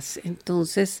familias.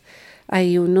 Entonces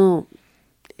ahí uno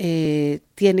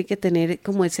tiene que tener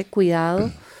como ese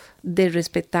cuidado de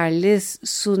respetarles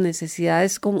sus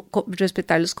necesidades,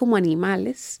 respetarlos como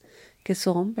animales que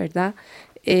son, ¿verdad?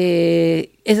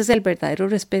 Ese es el verdadero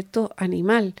respeto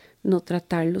animal, no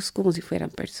tratarlos como si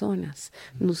fueran personas.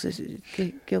 No sé,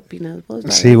 ¿qué opinas vos?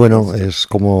 Sí, bueno, es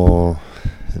como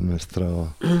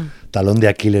nuestro talón de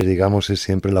Aquiles, digamos, es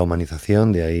siempre la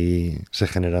humanización. De ahí se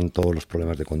generan todos los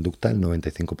problemas de conducta. El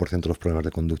 95% de los problemas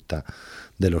de conducta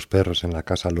de los perros en la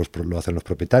casa lo hacen los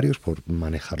propietarios por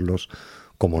manejarlos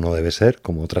como no debe ser,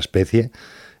 como otra especie.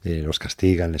 Los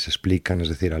castigan, les explican, es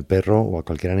decir, al perro o a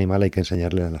cualquier animal hay que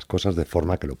enseñarle las cosas de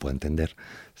forma que lo pueda entender,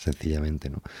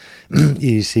 sencillamente, ¿no?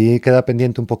 Y sí queda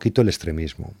pendiente un poquito el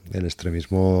extremismo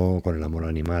con el amor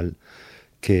animal,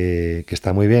 que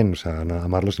está muy bien, o sea,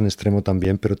 amarlos en extremo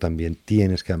también, pero también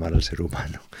tienes que amar al ser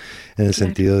humano, en el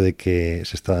sentido de que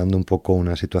se está dando un poco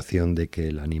una situación de que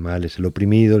el animal es el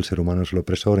oprimido, el ser humano es el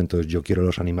opresor, entonces yo quiero a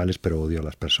los animales pero odio a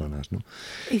las personas, ¿no?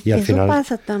 Y al eso final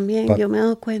pasa también, yo me he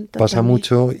dado cuenta. Pasa también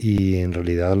mucho, y en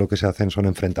realidad lo que se hacen son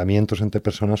enfrentamientos entre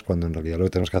personas, cuando en realidad lo que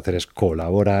tenemos que hacer es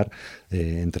colaborar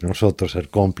entre nosotros, ser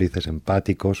cómplices,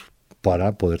 empáticos,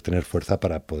 para poder tener fuerza,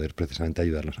 para poder precisamente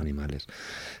ayudar a los animales.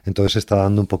 Entonces se está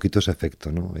dando un poquito ese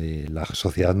efecto, ¿no? La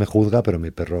sociedad me juzga, pero mi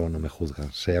perro no me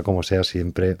juzga. Sea como sea,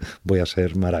 siempre voy a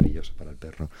ser maravilloso para el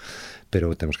perro.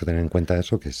 Pero tenemos que tener en cuenta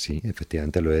eso, que sí,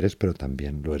 efectivamente lo eres, pero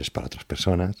también lo eres para otras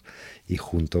personas, y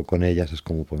junto con ellas es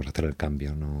como podemos hacer el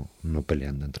cambio, no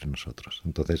peleando entre nosotros.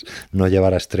 Entonces, no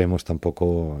llevar a extremos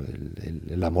tampoco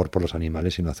el amor por los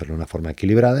animales, sino hacerlo de una forma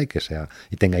equilibrada y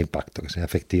tenga impacto, que sea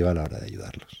efectiva a la hora de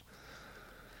ayudarlos.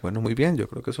 Bueno, muy bien, yo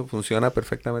creo que eso funciona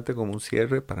perfectamente como un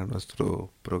cierre para nuestro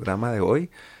programa de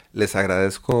hoy. Les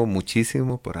agradezco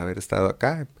muchísimo por haber estado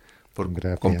acá, por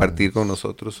compartir con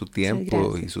nosotros su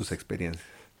tiempo y sus experiencias.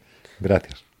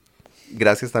 Gracias.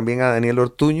 Gracias también a Daniel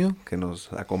Ortuño, que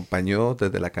nos acompañó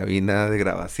desde la cabina de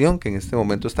grabación, que en este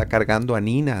momento está cargando a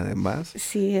Nina, además.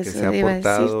 Sí, eso que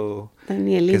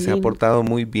se ha portado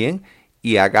muy bien.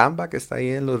 Y a Gamba, que está ahí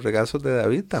en los regazos de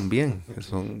David también, que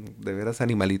son de veras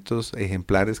animalitos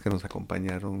ejemplares que nos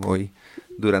acompañaron hoy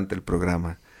durante el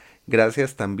programa.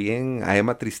 Gracias también a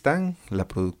Emma Tristán, la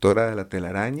productora de La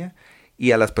Telaraña,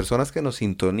 y a las personas que nos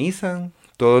sintonizan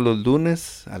todos los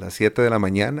lunes a las 7 de la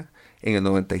mañana en el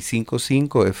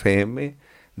 95.5 FM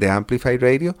de Amplify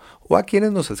Radio, o a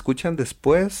quienes nos escuchan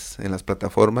después en las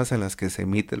plataformas en las que se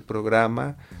emite el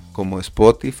programa, como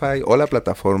Spotify o la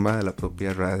plataforma de la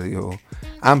propia radio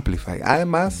Amplify.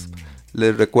 Además,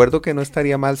 les recuerdo que no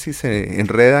estaría mal si se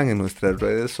enredan en nuestras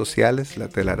redes sociales. La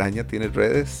Telaraña tiene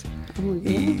redes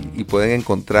y pueden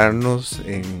encontrarnos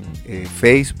en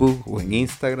Facebook o en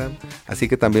Instagram, así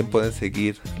que también pueden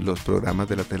seguir los programas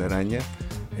de La Telaraña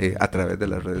a través de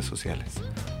las redes sociales.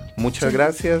 Muchas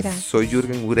gracias. Soy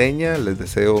Jürgen Ureña, les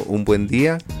deseo un buen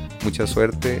día, mucha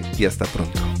suerte y hasta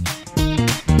pronto.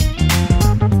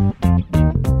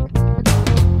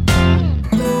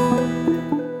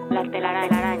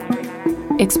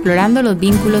 Explorando los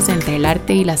vínculos entre el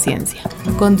arte y la ciencia,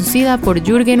 conducida por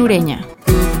Jürgen Ureña.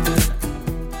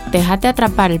 Déjate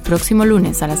atrapar el próximo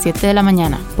lunes a las 7 de la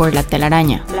mañana por La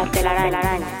Telaraña.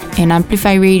 En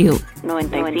Amplify Radio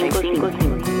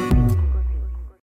 95.5.